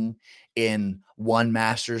staying in one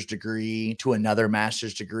master's degree to another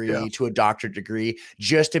master's degree to a doctorate degree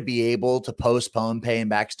just to be able to postpone paying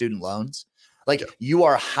back student loans? Like you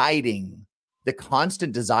are hiding the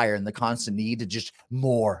constant desire and the constant need to just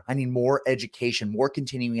more. I need more education, more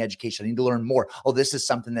continuing education. I need to learn more. Oh, this is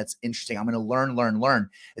something that's interesting. I'm going to learn.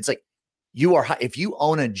 It's like if you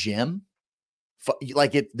own a gym,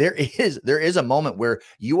 there is a moment where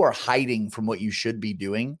you are hiding from what you should be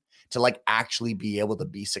doing to like actually be able to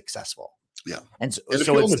be successful. Yeah. And so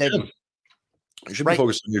instead, you should be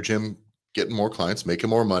focused on your gym, getting more clients,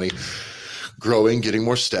 making more money, growing, getting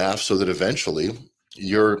more staff so that eventually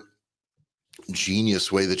your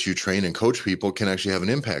genius way that you train and coach people can actually have an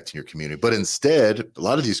impact in your community. But instead, a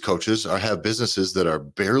lot of these coaches have businesses that are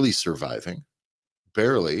barely surviving,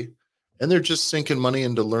 and they're just sinking money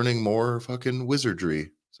into learning more fucking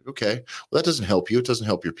wizardry. It's like, okay, well, that doesn't help you. It doesn't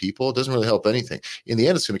help your people. It doesn't really help anything. In the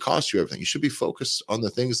end, it's going to cost you everything. You should be focused on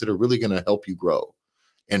the things that are really going to help you grow.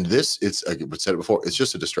 And this, I said it before, it's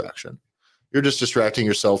just a distraction. You're just distracting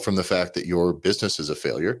yourself from the fact that your business is a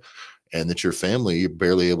failure and that your family, you're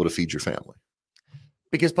barely able to feed your family.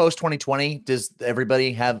 Because post 2020, does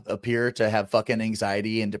everybody appear to have fucking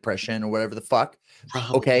anxiety and depression or whatever the fuck?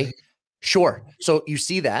 Probably. Okay, sure. So you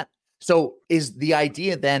see that. So is the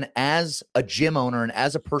idea then as a gym owner and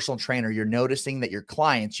as a personal trainer, you're noticing that your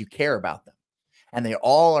clients, you care about them and they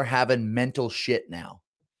all are having mental shit now.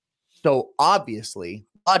 So obviously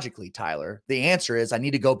logically, Tyler, the answer is I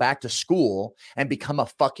need to go back to school and become a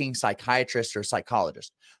fucking psychiatrist or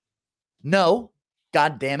psychologist. No,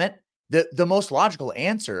 God damn it. The most logical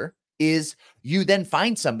answer is you then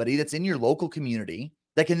find somebody that's in your local community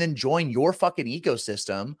that can then join your fucking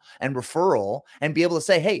ecosystem and referral and be able to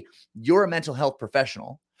say, hey, you're a mental health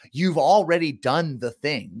professional. You've already done the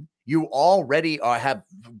thing. You already have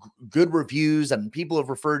good reviews and people have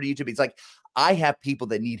referred you to me. It's like, I have people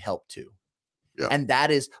that need help too. Yeah. And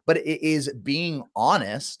that is, but it is being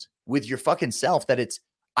honest with your fucking self that it's,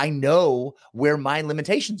 I know where my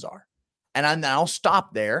limitations are. And I'll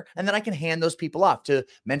stop there. And then I can hand those people off to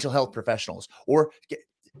mental health professionals, or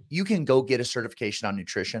you can go get a certification on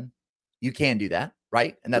nutrition. You can do that.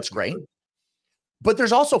 Right. And that's great. But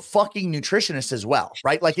there's also fucking nutritionists as well,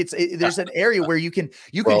 right? Like there's an area where you can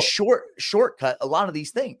shortcut a lot of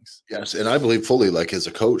these things. Yes. And I believe fully, like as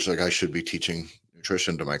a coach, like I should be teaching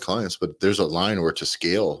nutrition to my clients, but there's a line where to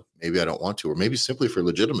scale, maybe I don't want to, or maybe simply for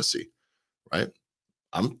legitimacy, right?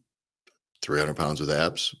 I'm 300 pounds with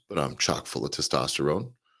abs, but I'm chock full of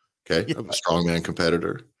testosterone. Okay. Yeah. I'm a strongman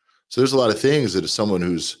competitor. So there's a lot of things that if someone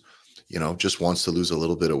who's, just wants to lose a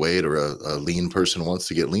little bit of weight, or a lean person wants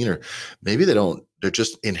to get leaner, maybe they're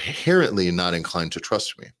just inherently not inclined to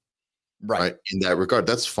trust me. Right. In that regard,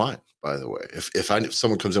 that's fine. By the way, if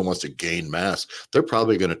someone comes in and wants to gain mass, they're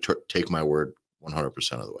probably going to take my word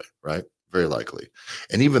 100% of the way. Right. Very likely.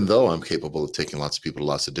 And even though I'm capable of taking lots of people to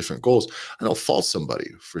lots of different goals, I don't fault somebody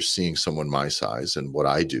for seeing someone my size and what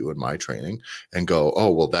I do in my training and go,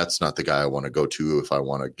 oh, well, that's not the guy I want to go to if I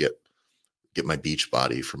want to get my beach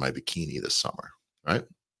body for my bikini this summer, right?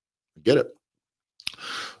 I get it.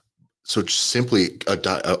 So simply like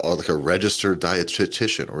a registered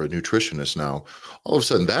dietitian or a nutritionist now, all of a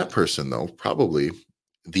sudden that person though, probably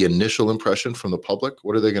the initial impression from the public,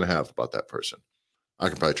 what are they going to have about that person? I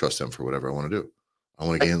can probably trust them for whatever I want to do. I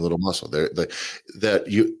want to gain a little muscle. That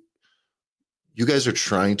you guys are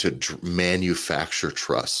trying to manufacture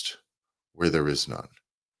trust where there is none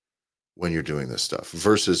when you're doing this stuff,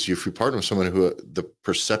 versus if you partner with someone who the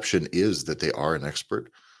perception is that they are an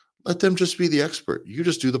expert, let them just be the expert. You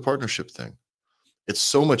just do the partnership thing. It's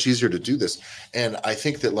so much easier to do this. And I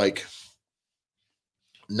think that like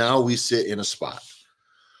now we sit in a spot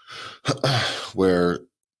where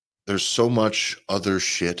there's so much other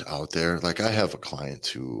shit out there. Like I have a client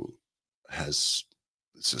who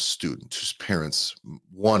it's a student whose parents,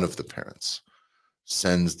 one of the parents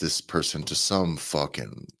sends this person to some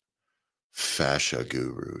fucking fascia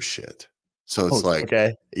guru shit. So it's like,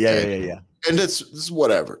 okay. Yeah. And it's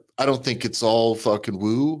whatever. I don't think it's all fucking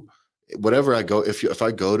woo. Whatever I go, if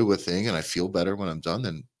I go to a thing and I feel better when I'm done,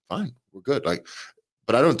 then fine, we're good. Like,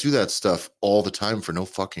 but I don't do that stuff all the time for no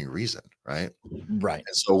fucking reason, right? Right.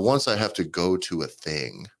 And so once I have to go to a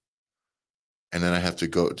thing, and then I have to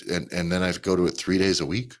go and then I have to go to it 3 days a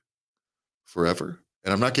week forever,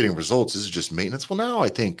 and I'm not getting results. This is just maintenance. Well, now I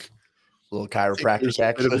think a little chiropractic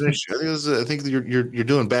action. I think you're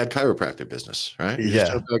doing bad chiropractic business, right? You're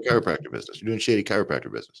doing bad chiropractic business. You're doing shady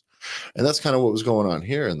chiropractor business, and that's kind of what was going on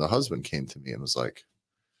here. And the husband came to me and was like,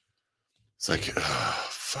 "It's like, oh,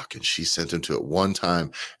 fucking." She sent him to it one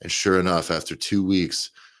time, and sure enough, after 2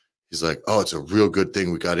 weeks, he's like, "Oh, it's a real good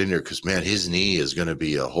thing we got in here because man, his knee is going to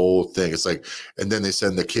be a whole thing." It's like, and then they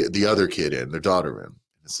send the other kid in, their daughter in.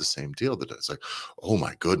 It's the same deal. That it's like, oh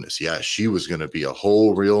my goodness, yeah, she was going to be a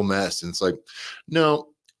whole real mess. And it's like, no,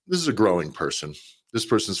 this is a growing person. This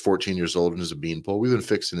person's 14 years old and is a beanpole. We've been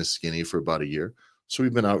fixing his skinny for about a year. So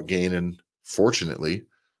we've been out gaining, fortunately,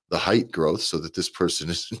 the height growth so that this person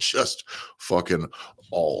isn't just fucking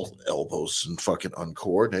all elbows and fucking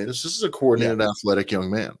uncoordinated. This is a coordinated, athletic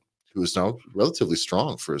young man who is now relatively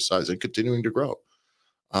strong for his size and continuing to grow.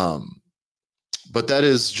 But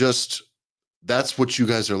that's what you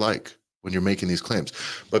guys are like when you're making these claims.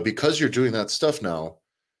 But because you're doing that stuff now,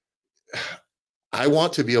 I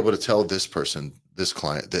want to be able to tell this person, this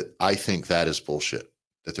client, that I think that is bullshit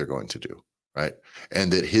that they're going to do, right?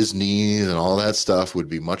 And that his knees and all that stuff would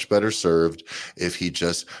be much better served if he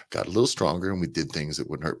just got a little stronger and we did things that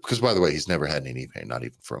wouldn't hurt. Because by the way, he's never had any knee pain, not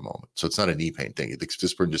even for a moment. So it's not a knee pain thing.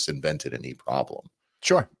 This person just invented a knee problem.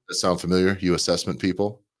 Sure. Does that sound familiar? You assessment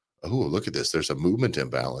people? Oh, look at this. There's a movement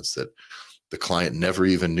imbalance that the client never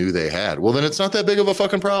even knew they had. Well, then it's not that big of a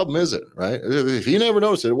fucking problem, is it? Right? If he never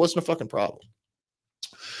noticed it, it wasn't a fucking problem.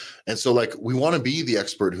 And so like, we want to be the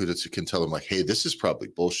expert who can tell them like, hey, this is probably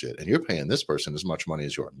bullshit. And you're paying this person as much money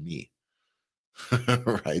as you're on me.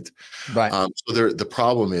 Right. So the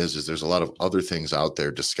problem is there's a lot of other things out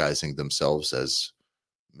there disguising themselves as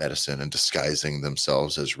medicine and disguising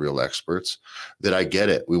themselves as real experts that I get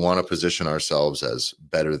it. We want to position ourselves as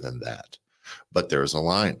better than that. but there's a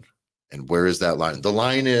line. And where is that line? The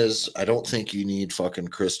line is, I don't think you need fucking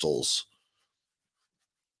crystals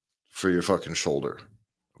for your fucking shoulder.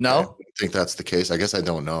 No, I think that's the case. I guess I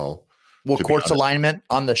don't know. Well, quartz alignment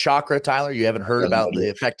on the chakra, Tyler. You haven't heard about the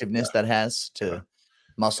effectiveness that has to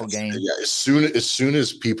muscle gain. Yeah, as soon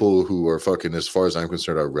as people who are fucking, as far as I'm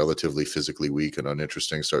concerned, are relatively physically weak and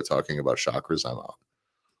uninteresting start talking about chakras, I'm out.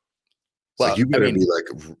 Well, like you better be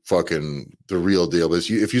like fucking the real deal. But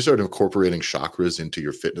if you start incorporating chakras into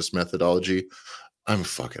your fitness methodology, I'm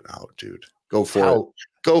fucking out, dude. Go for it.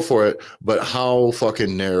 Go for it. But how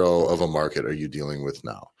fucking narrow of a market are you dealing with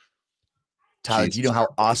now? Tyler, do you know how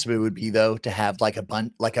awesome it would be though to have like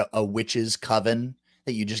a witch's coven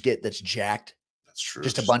that you just get that's jacked? That's true.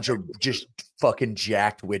 Just a bunch of just fucking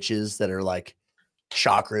jacked witches that are like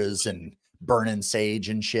chakras and burning sage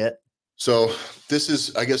and shit. So this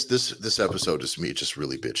is, I guess this episode is me just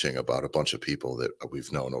really bitching about a bunch of people that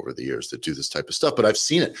we've known over the years that do this type of stuff. But I've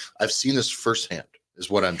seen it. I've seen this firsthand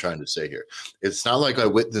is what I'm trying to say here. It's not like I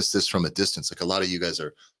witnessed this from a distance. Like a lot of you guys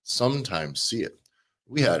are sometimes see it.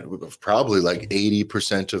 We had probably like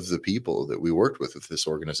 80% of the people that we worked with this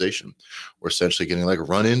organization were essentially getting like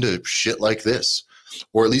run into shit like this,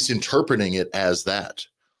 or at least interpreting it as that.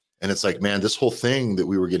 And it's like, man, this whole thing that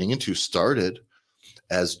we were getting into started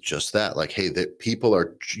as just that, like, hey, that people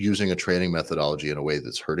are using a training methodology in a way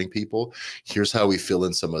that's hurting people. Here's how we fill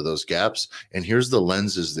in some of those gaps. And here's the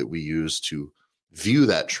lenses that we use to view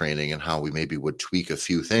that training and how we maybe would tweak a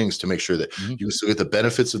few things to make sure that you still get the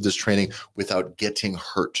benefits of this training without getting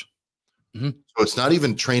hurt. So it's not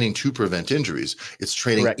even training to prevent injuries. It's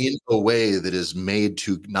training in a way that is made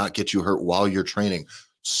to not get you hurt while you're training.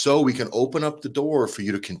 So we can open up the door for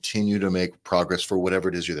you to continue to make progress for whatever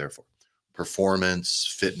it is you're there for.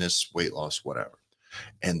 Performance, fitness, weight loss, whatever.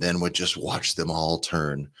 And then would just watch them all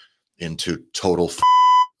turn into total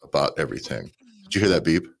about everything. Did you hear that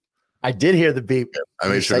beep? I did hear the beep. Yeah, I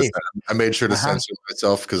made sure to censor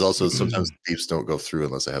myself because also sometimes the beeps don't go through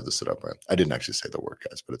unless I have this set up right. I didn't actually say the word,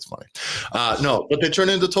 guys, but it's funny. No, but they turn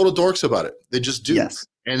into total dorks about it. They just do. Yes.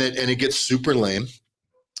 And it gets super lame.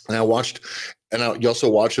 And you also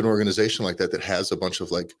watch an organization like that has a bunch of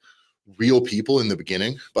like real people in the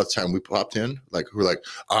beginning. By the time we popped in, like who were like,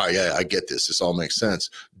 yeah, I get this. This all makes sense.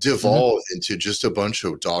 Devolve into just a bunch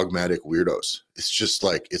of dogmatic weirdos. It's just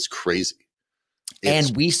like, it's crazy.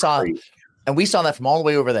 And we saw that from all the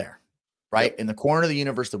way over there, right? In the corner of the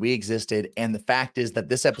universe that we existed. And the fact is that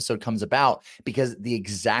this episode comes about because the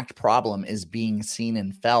exact problem is being seen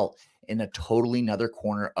and felt in a totally another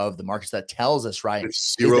corner of the market. So that tells us, right?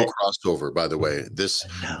 There's zero crossover, by the way. These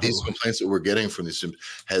complaints that we're getting from these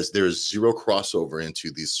there's zero crossover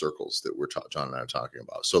into these circles that John and I are talking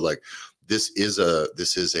about. So like this is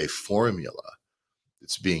a formula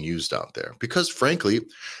that's being used out there because frankly,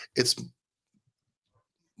 it's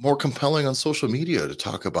more compelling on social media to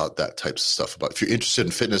talk about that types of stuff. About if you're interested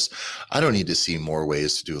in fitness, I don't need to see more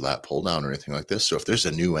ways to do lat pull down or anything like this. So if there's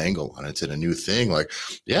a new angle on it and a new thing, like,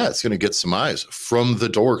 yeah, it's going to get some eyes from the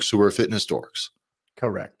dorks who are fitness dorks.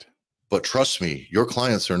 Correct. But trust me, your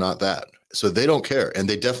clients are not that. So they don't care. And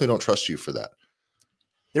they definitely don't trust you for that.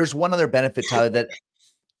 There's one other benefit, Tyler, that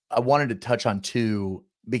I wanted to touch on too,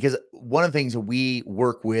 because one of the things that we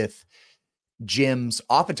work with gyms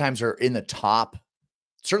oftentimes are in the top,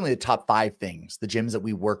 certainly the top 5 things, the gyms that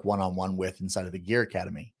we work one-on-one with inside of the Gear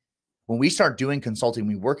Academy. When we start doing consulting,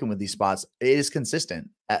 we working with these spots, it is consistent.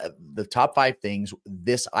 The top 5 things,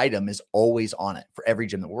 this item is always on it for every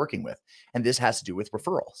gym that we're working with. And this has to do with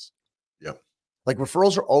referrals. Yep. Like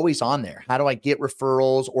referrals are always on there. How do I get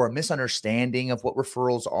referrals, or a misunderstanding of what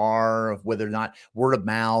referrals are, of whether or not word of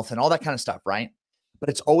mouth and all that kind of stuff, right? But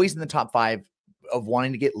it's always in the top 5 of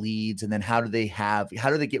wanting to get leads. And then how do they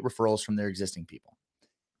get referrals from their existing people?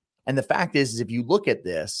 And the fact is if you look at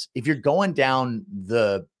this, if you're going down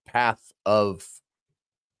the path of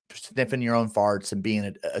sniffing your own farts and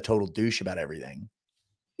being a total douche about everything,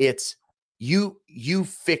 it's you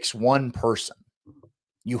fix one person,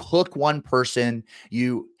 you hook one person,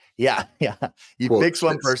 you fix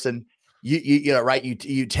one person, you know, right.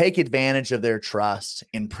 You take advantage of their trust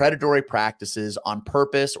in predatory practices on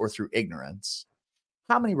purpose or through ignorance.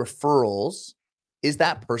 How many referrals is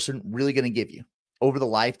that person really going to give you over the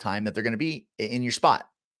lifetime that they're going to be in your spot?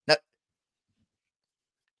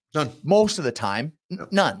 None. Most of the time,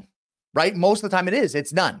 none, right? Most of the time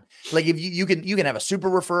it's none. Like if you can have a super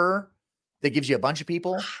referrer that gives you a bunch of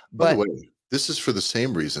people. By the way, this is for the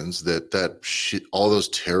same reasons that shit, all those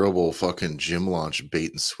terrible fucking gym launch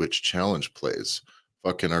bait and switch challenge plays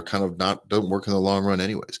fucking are kind of don't work in the long run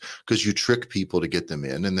anyways, because you trick people to get them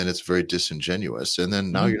in, and then it's very disingenuous, and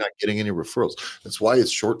then now you're not getting any referrals. That's why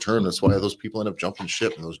it's short term. That's why those people end up jumping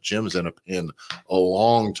ship, and those gyms end up paying a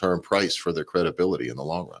long term price for their credibility in the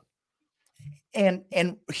long run.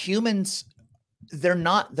 And humans, they're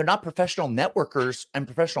not professional networkers and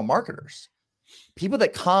professional marketers. People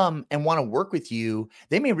that come and want to work with you,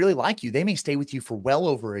 they may really like you. They may stay with you for well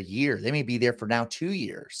over a year. They may be there for now 2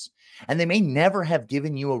 years, and they may never have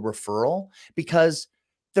given you a referral because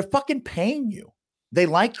they're fucking paying you. They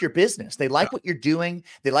like your business. They like what you're doing.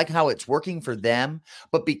 They like how it's working for them.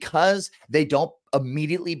 But because they don't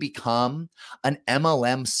immediately become an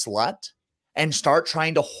MLM slut and start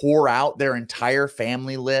trying to whore out their entire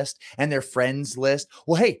family list and their friends list.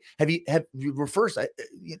 Well, hey, have you first,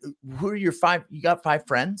 who are your 5? You got 5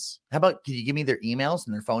 friends? How about, can you give me their emails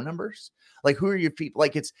and their phone numbers? Like, who are your people?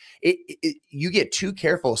 Like, you get too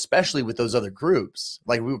careful, especially with those other groups.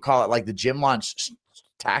 Like, we would call it like the gym launch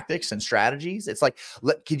tactics and strategies. It's like,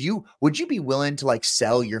 would you be willing to like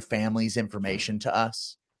sell your family's information to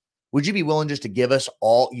us? Would you be willing just to give us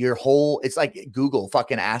all your whole, it's like Google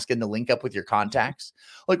fucking asking to link up with your contacts.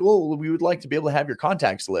 Like, well, we would like to be able to have your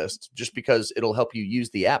contacts list just because it'll help you use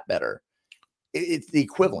the app better. It's the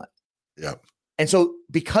equivalent. Yeah. And so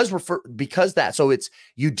because it's,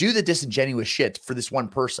 you do the disingenuous shit for this one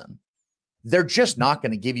person, they're just not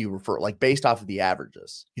going to give you referral, like based off of the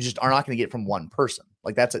averages. You just are not going to get it from one person.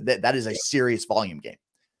 Like that is a serious volume game.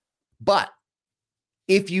 But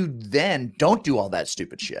if you then don't do all that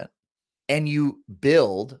stupid shit, and you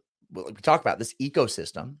build, we talk about this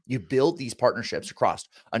ecosystem, you build these partnerships across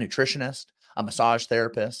a nutritionist, a massage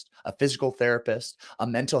therapist, a physical therapist, a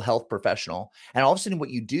mental health professional. And all of a sudden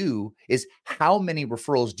what you do is, how many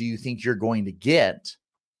referrals do you think you're going to get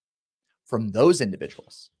from those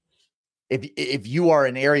individuals? If you are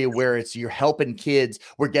an area where you're helping kids,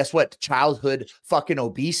 where guess what? Childhood fucking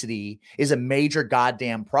obesity is a major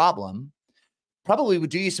goddamn problem. Probably would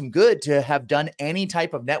do you some good to have done any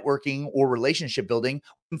type of networking or relationship building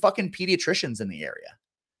with fucking pediatricians in the area.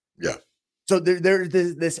 Yeah. So there's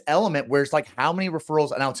this element where it's like, how many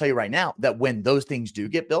referrals? And I'll tell you right now that when those things do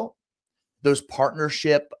get built, those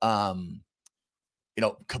partnership, cabal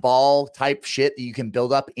type shit that you can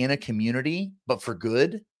build up in a community, but for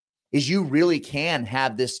good, is you really can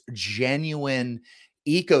have this genuine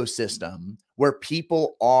ecosystem where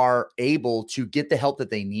people are able to get the help that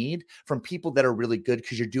they need from people that are really good,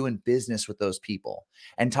 because you're doing business with those people.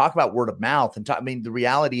 And talk about word of mouth. And the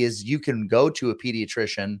reality is, you can go to a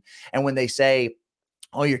pediatrician, and when they say,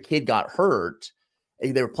 oh, your kid got hurt,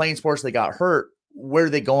 they were playing sports, they got hurt, where are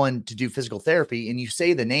they going to do physical therapy? And you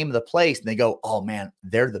say the name of the place, and they go, oh man,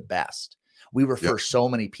 they're the best. We refer so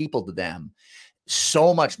many people to them,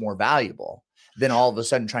 so much more valuable than all of a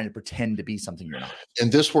sudden trying to pretend to be something you're not.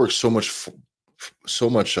 And this works so much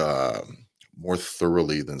more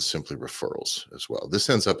thoroughly than simply referrals as well. This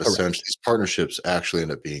ends up essentially, these partnerships actually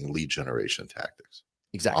end up being lead generation tactics.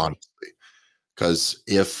 Exactly. Honestly, because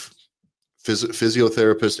if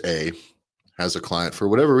physiotherapist A has a client for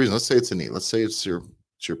whatever reason, let's say it's a knee, let's say it's your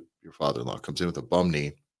father-in-law comes in with a bum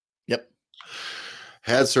knee. Yep.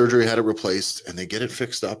 Had surgery, had it replaced, and they get it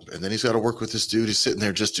fixed up. And then he's got to work with this dude who's sitting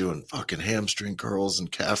there just doing fucking hamstring curls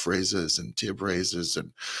and calf raises and tib raises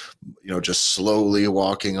and, just slowly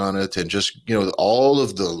walking on it. And just, all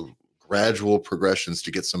of the gradual progressions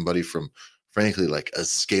to get somebody from, frankly, like a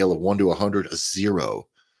scale of 1 to 100, a 0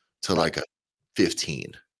 to like a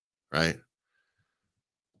 15, right?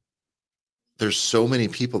 There's so many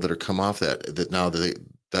people that are come off that now that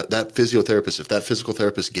physiotherapist, if that physical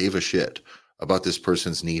therapist gave a shit about this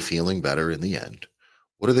person's knee feeling better in the end,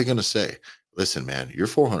 what are they going to say? Listen, man, you're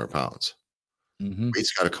 400 pounds.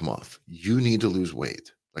 Weight's got to come off. You need to lose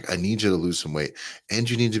weight. Like, I need you to lose some weight, and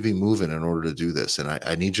you need to be moving in order to do this. And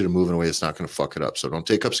I need you to move in a way that's not going to fuck it up. So don't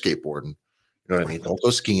take up skateboarding. You know what I mean? Don't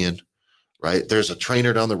go skiing, right? There's a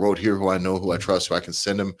trainer down the road here who I know, who I trust, so I can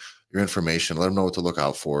send him your information, let him know what to look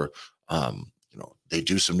out for. They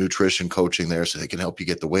do some nutrition coaching there, so they can help you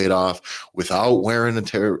get the weight off without wearing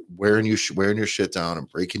your shit down and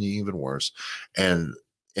breaking you even worse. And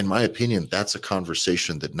in my opinion, that's a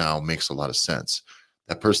conversation that now makes a lot of sense.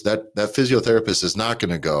 That person, that physiotherapist is not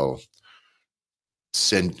going to go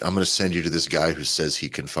I'm going to send you to this guy who says he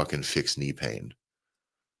can fucking fix knee pain.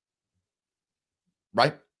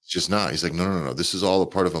 Right. It's just not. He's like, no. This is all a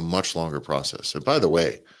part of a much longer process. And by the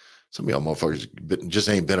way, some of y'all motherfuckers just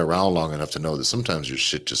ain't been around long enough to know that sometimes your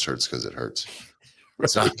shit just hurts because it hurts.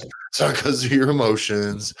 It's not because of your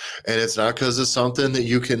emotions, and it's not because of something that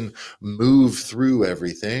you can move through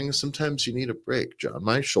everything. Sometimes you need a break, John.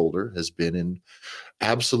 My shoulder has been in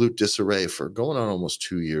absolute disarray for going on almost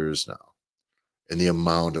 2 years now. And the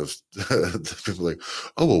amount of the people like,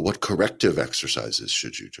 oh, well, what corrective exercises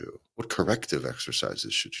should you do? What corrective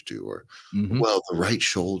exercises should you do? Or, well, the right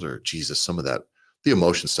shoulder, Jesus, some of that, the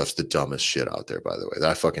emotion stuff's the dumbest shit out there, by the way, that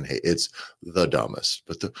I fucking hate. It's the dumbest.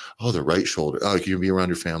 But the right shoulder. Oh, you can be around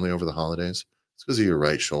your family over the holidays? It's because of your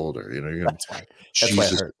right shoulder. You know, you're That's why.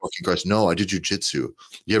 Jesus fucking Christ. No, I did jujitsu.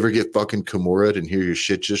 You ever get fucking Kimura and hear your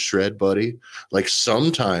shit just shred, buddy? Like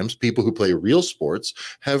sometimes people who play real sports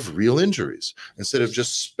have real injuries. Instead of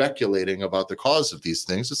just speculating about the cause of these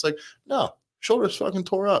things, it's like, no, shoulder's fucking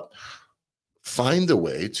tore up. Find a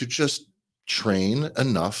way to just train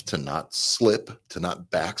enough to not slip, to not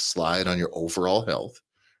backslide on your overall health,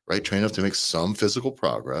 right? Train enough to make some physical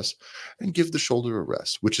progress and give the shoulder a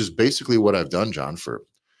rest, which is basically what I've done, John, for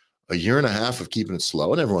a year and a half of keeping it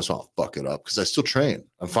slow. And every once in a while, I'll fuck it up because I still train.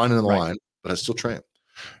 I'm fine in the line, but I still train.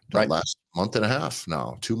 That last month and a half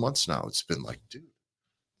now, 2 months now, it's been like, dude,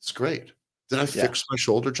 it's great. Did I fix my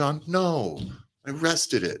shoulder, John? No, I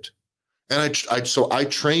rested it. And I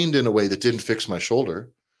trained in a way that didn't fix my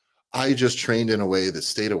shoulder. I just trained in a way that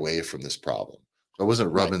stayed away from this problem. I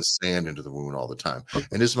wasn't rubbing sand into the wound all the time.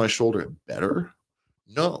 And is my shoulder better?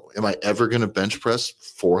 No. Am I ever going to bench press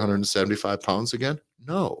 475 pounds again?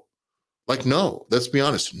 No. Like, no, let's be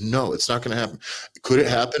honest. No, it's not going to happen. Could it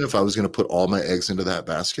happen if I was going to put all my eggs into that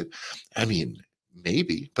basket? I mean,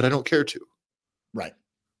 maybe, but I don't care to. Right.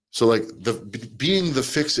 So like being the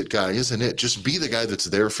fix-it guy isn't it. Just be the guy that's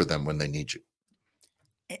there for them when they need you.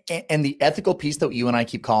 And the ethical piece that you and I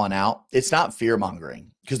keep calling out, it's not fear mongering,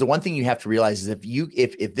 because the one thing you have to realize is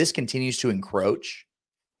if this continues to encroach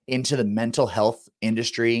into the mental health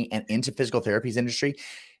industry and into physical therapies industry,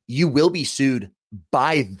 you will be sued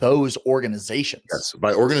by those organizations. Yes,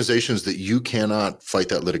 by organizations that you cannot fight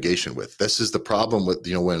that litigation with. This is the problem with,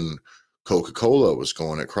 when Coca-Cola was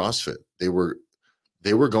going at CrossFit, they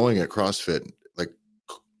were going at CrossFit. Like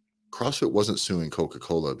CrossFit wasn't suing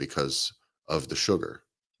Coca-Cola because of the sugar.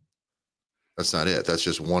 That's not it. That's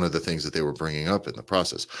just one of the things that they were bringing up in the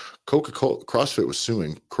process. CrossFit was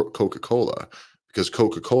suing Coca-Cola because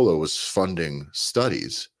Coca-Cola was funding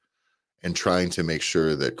studies and trying to make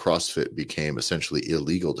sure that CrossFit became essentially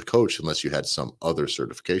illegal to coach unless you had some other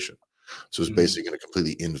certification. So it's basically going to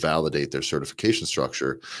completely invalidate their certification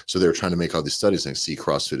structure. So they're trying to make all these studies and see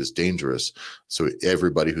CrossFit is dangerous. So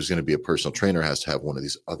everybody who's going to be a personal trainer has to have one of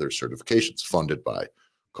these other certifications funded by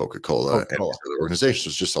Coca-Cola and other organizations.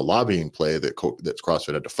 It's just a lobbying play that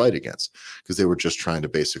CrossFit had to fight against because they were just trying to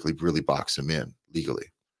basically really box him in legally.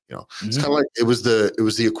 It's kind of like it was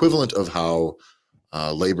the equivalent of how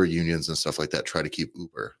labor unions and stuff like that try to keep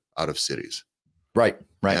Uber out of cities. Right.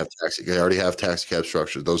 They already have taxi cab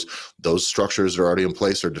structure. Those structures are already in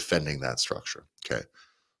place. Are defending that structure. Okay,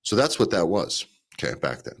 so that's what that was. Okay,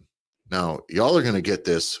 back then. Now y'all are going to get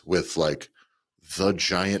this with like the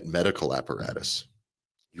giant medical apparatus.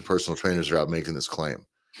 You personal trainers are out making this claim,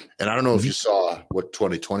 and I don't know if you saw what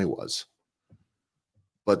 2020 was.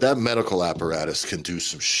 But that medical apparatus can do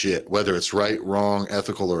some shit, whether it's right, wrong,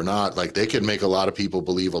 ethical or not. Like they can make a lot of people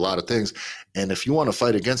believe a lot of things. And if you want to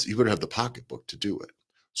fight against it, you better have the pocketbook to do it.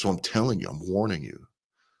 So I'm telling you, I'm warning you,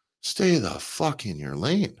 stay the fuck in your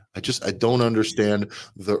lane. I don't understand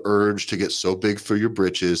the urge to get so big for your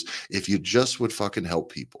britches. If you just would fucking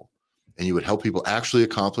help people and you would help people actually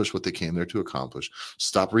accomplish what they came there to accomplish,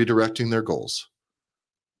 stop redirecting their goals.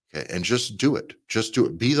 Okay, and just do it. Just do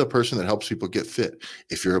it. Be the person that helps people get fit.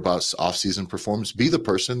 If you're about off-season performance, be the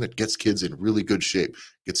person that gets kids in really good shape,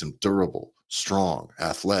 gets them durable, strong,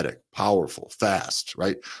 athletic, powerful, fast,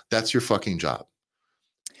 right? That's your fucking job.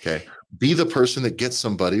 Okay. Be the person that gets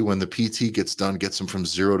somebody when the PT gets done, gets them from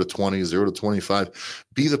 0 to 20, 0 to 25.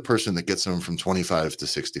 Be the person that gets them from 25 to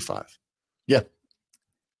 65. Yeah.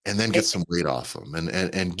 And then get some weight off them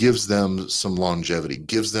and gives them some longevity,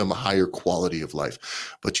 gives them a higher quality of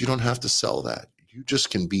life. But you don't have to sell that. You just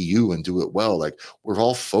can be you and do it well. Like we're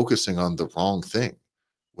all focusing on the wrong thing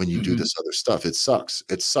when you do this other stuff. It sucks.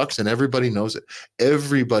 It sucks. And everybody knows it.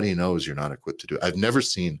 Everybody knows you're not equipped to do it. I've never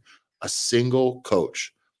seen a single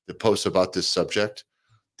coach that posts about this subject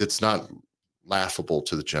that's not laughable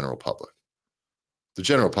to the general public. The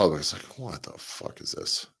general public is like, what the fuck is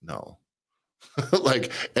this? No.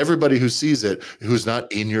 Like everybody who sees it, who's not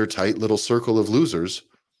in your tight little circle of losers,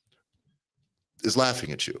 is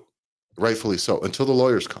laughing at you, rightfully so, until the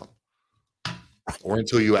lawyers come, or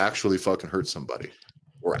until you actually fucking hurt somebody,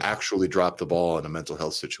 or actually drop the ball in a mental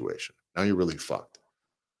health situation. Now you're really fucked.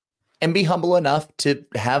 and be humble enough to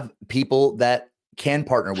have people that can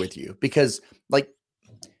partner with you, because like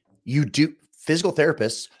physical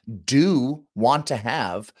therapists do want to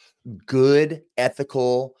have good,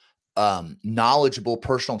 ethical, knowledgeable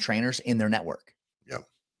personal trainers in their network. Yeah.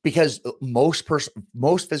 Because most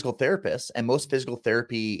physical therapists and most physical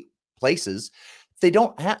therapy places, they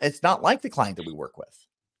don't have, it's not like the client that we work with.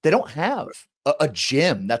 They don't have a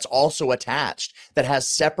gym that's also attached that has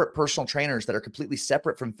separate personal trainers that are completely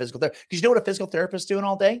separate from physical therapy. Because you know what a physical therapist is doing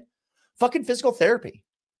all day? Fucking physical therapy.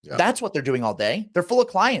 Yeah. That's what they're doing all day. They're full of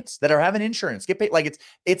clients that are having insurance, get paid. Like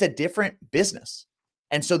it's a different business.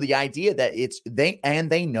 And so the idea that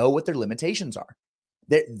they know what their limitations are.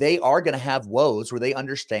 They are going to have woes where they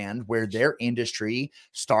understand where their industry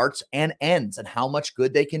starts and ends and how much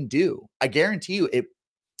good they can do. I guarantee you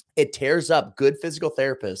it tears up good physical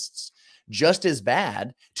therapists just as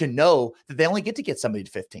bad to know that they only get to get somebody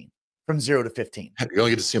to 15, from 0 to 15. You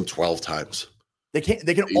only get to see them 12 times. They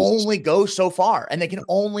can only go so far, and they can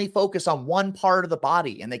only focus on one part of the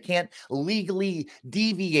body, and they can't legally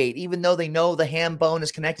deviate, even though they know the ham bone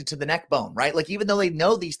is connected to the neck bone, right? Like, even though they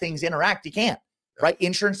know these things interact, you can't, right?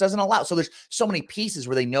 Insurance doesn't allow. So there's so many pieces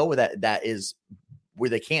where they know where that is, where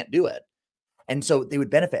they can't do it. And so they would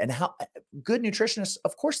benefit. And how good nutritionists,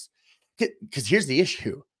 of course, because here's the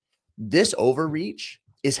issue. This overreach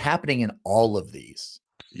is happening in all of these.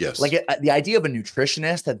 Yes. Like the idea of a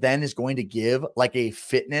nutritionist that then is going to give like a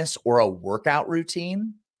fitness or a workout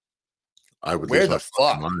routine. I would where the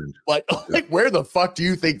fuck, like where the fuck do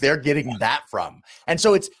you think they're getting that from? And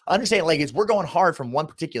so it's understanding, like, we're going hard from one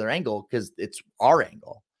particular angle because it's our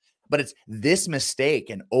angle, but it's this mistake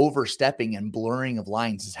and overstepping and blurring of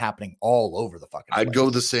lines is happening all over the fucking place. I'd go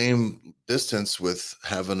the same distance with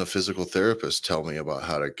having a physical therapist tell me about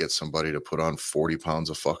how to get somebody to put on 40 pounds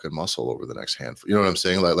of fucking muscle over the next handful. You know what I'm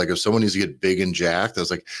saying? Like if someone needs to get big and jacked, I was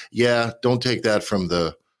like, yeah, don't take that from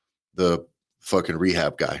the fucking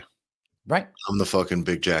rehab guy. Right. I'm the fucking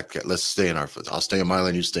big jack guy. Let's stay in our foot. I'll stay in my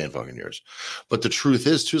lane. You stay in fucking yours. But the truth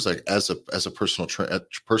is too, is like as a personal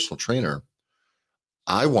trainer,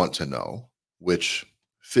 I want to know which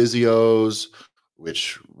physios,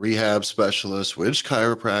 which rehab specialists, which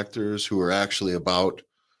chiropractors who are actually about,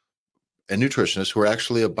 and nutritionists who are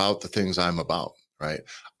actually about the things I'm about, right?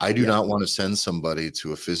 I do not want to send somebody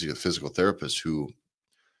to a physical therapist who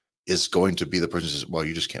is going to be the person who says, well,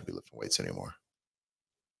 you just can't be lifting weights anymore.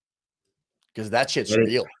 Because that shit's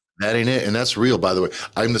real. That ain't it. And that's real, by the way.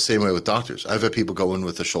 I'm the same way with doctors. I've had people go in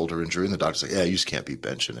with a shoulder injury and the doctor's like, yeah, you just can't be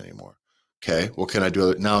benching anymore. Okay, well, can I do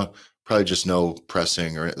it now? Probably just no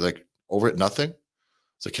pressing or like over it, nothing.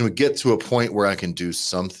 So can we get to a point where I can do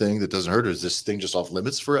something that doesn't hurt, or is this thing just off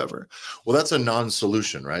limits forever? Well, that's a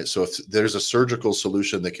non-solution, right? So if there's a surgical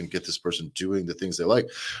solution that can get this person doing the things they like,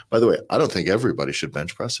 by the way, I don't think everybody should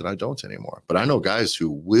bench press, and I don't anymore. But I know guys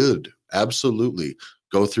who would absolutely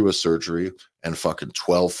go through a surgery and fucking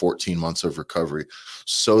 12, 14 months of recovery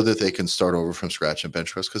so that they can start over from scratch and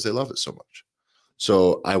bench press because they love it so much.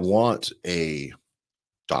 So I want a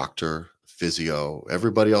doctor, physio,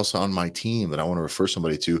 everybody else on my team that I want to refer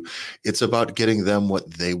somebody to. It's about getting them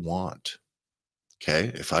what they want.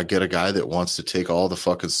 Okay. If I get a guy that wants to take all the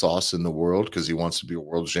fucking sauce in the world because he wants to be a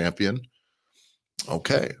world champion,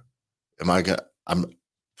 okay. I'm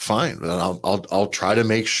fine. I'll try to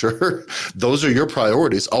make sure those are your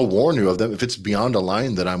priorities. I'll warn you of them. If it's beyond a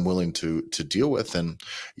line that I'm willing to deal with, then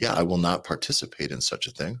yeah, I will not participate in such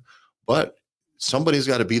a thing. But somebody's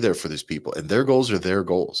got to be there for these people, and their goals are their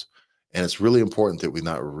goals. And it's really important that we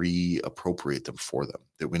not reappropriate them for them,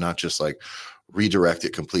 that we not just like redirect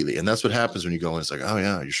it completely. And that's what happens when you go in. It's like, oh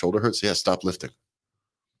yeah, your shoulder hurts. Yeah, stop lifting.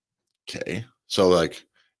 Okay. So like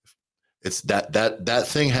it's that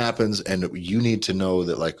thing happens, and you need to know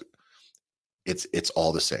that like it's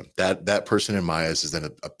all the same. That person in my eyes is then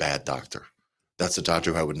a bad doctor. That's a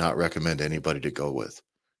doctor who I would not recommend anybody to go with.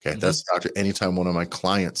 Okay. That's the doctor. Anytime one of my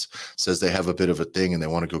clients says they have a bit of a thing and they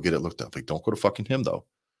want to go get it looked up, like, don't go to fucking him though.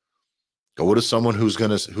 Go to someone who is going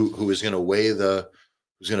to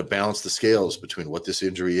balance the scales between what this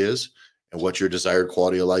injury is and what your desired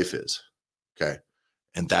quality of life is. Okay.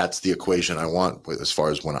 And that's the equation I want with, as far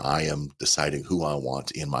as when I am deciding who I want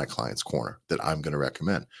in my client's corner that I'm going to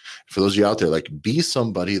recommend. For those of you out there, like, be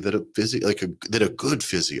somebody that a good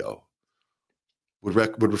physio would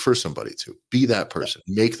refer somebody to. Be that person.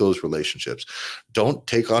 Make those relationships. Don't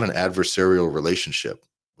take on an adversarial relationship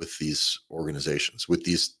with these organizations, with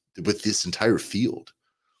this entire field.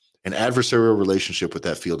 An adversarial relationship with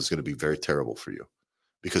that field is going to be very terrible for you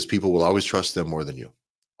because people will always trust them more than you.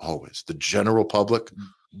 Always. The general public.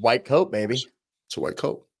 White coat, baby. It's a white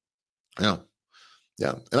coat. Yeah.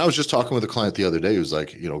 Yeah. And I was just talking with a client the other day who's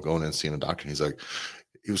like, going in and seeing a doctor. And he's like,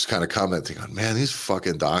 he was kind of commenting on, man, these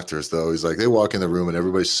fucking doctors, though. He's like, they walk in the room and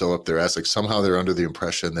everybody's so up their ass. Like somehow they're under the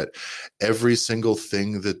impression that every single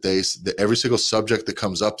thing every single subject that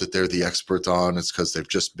comes up that they're the expert on, it's because they've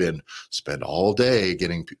just spent all day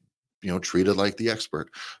getting, treated like the expert.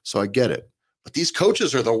 So I get it. But these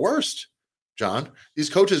coaches are the worst, John.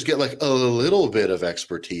 These coaches get like a little bit of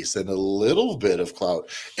expertise and a little bit of clout,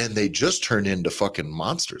 and they just turn into fucking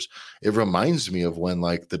monsters. It reminds me of when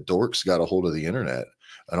like the dorks got a hold of the internet.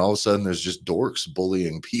 And all of a sudden, there's just dorks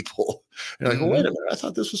bullying people. And you're like, well, wait a minute. I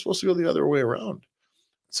thought this was supposed to go the other way around.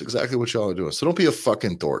 It's exactly what y'all are doing. So don't be a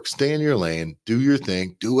fucking dork. Stay in your lane. Do your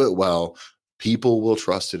thing. Do it well. People will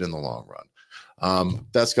trust it in the long run.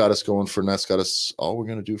 That's got us going for, and that's got us all we're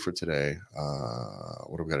going to do for today.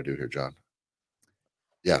 What do we got to do here, John?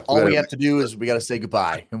 Yeah. All we have to do is we got to say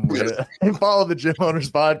goodbye. And we're going to follow the Gym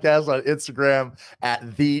Owners Podcast on Instagram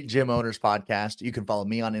at the Gym Owners Podcast. You can follow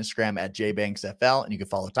me on Instagram at JBanksFL, and you can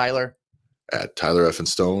follow Tyler at Tyler F. and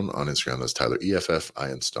Stone on Instagram. That's Tyler EFF I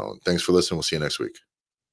and Stone. Thanks for listening. We'll see you next week.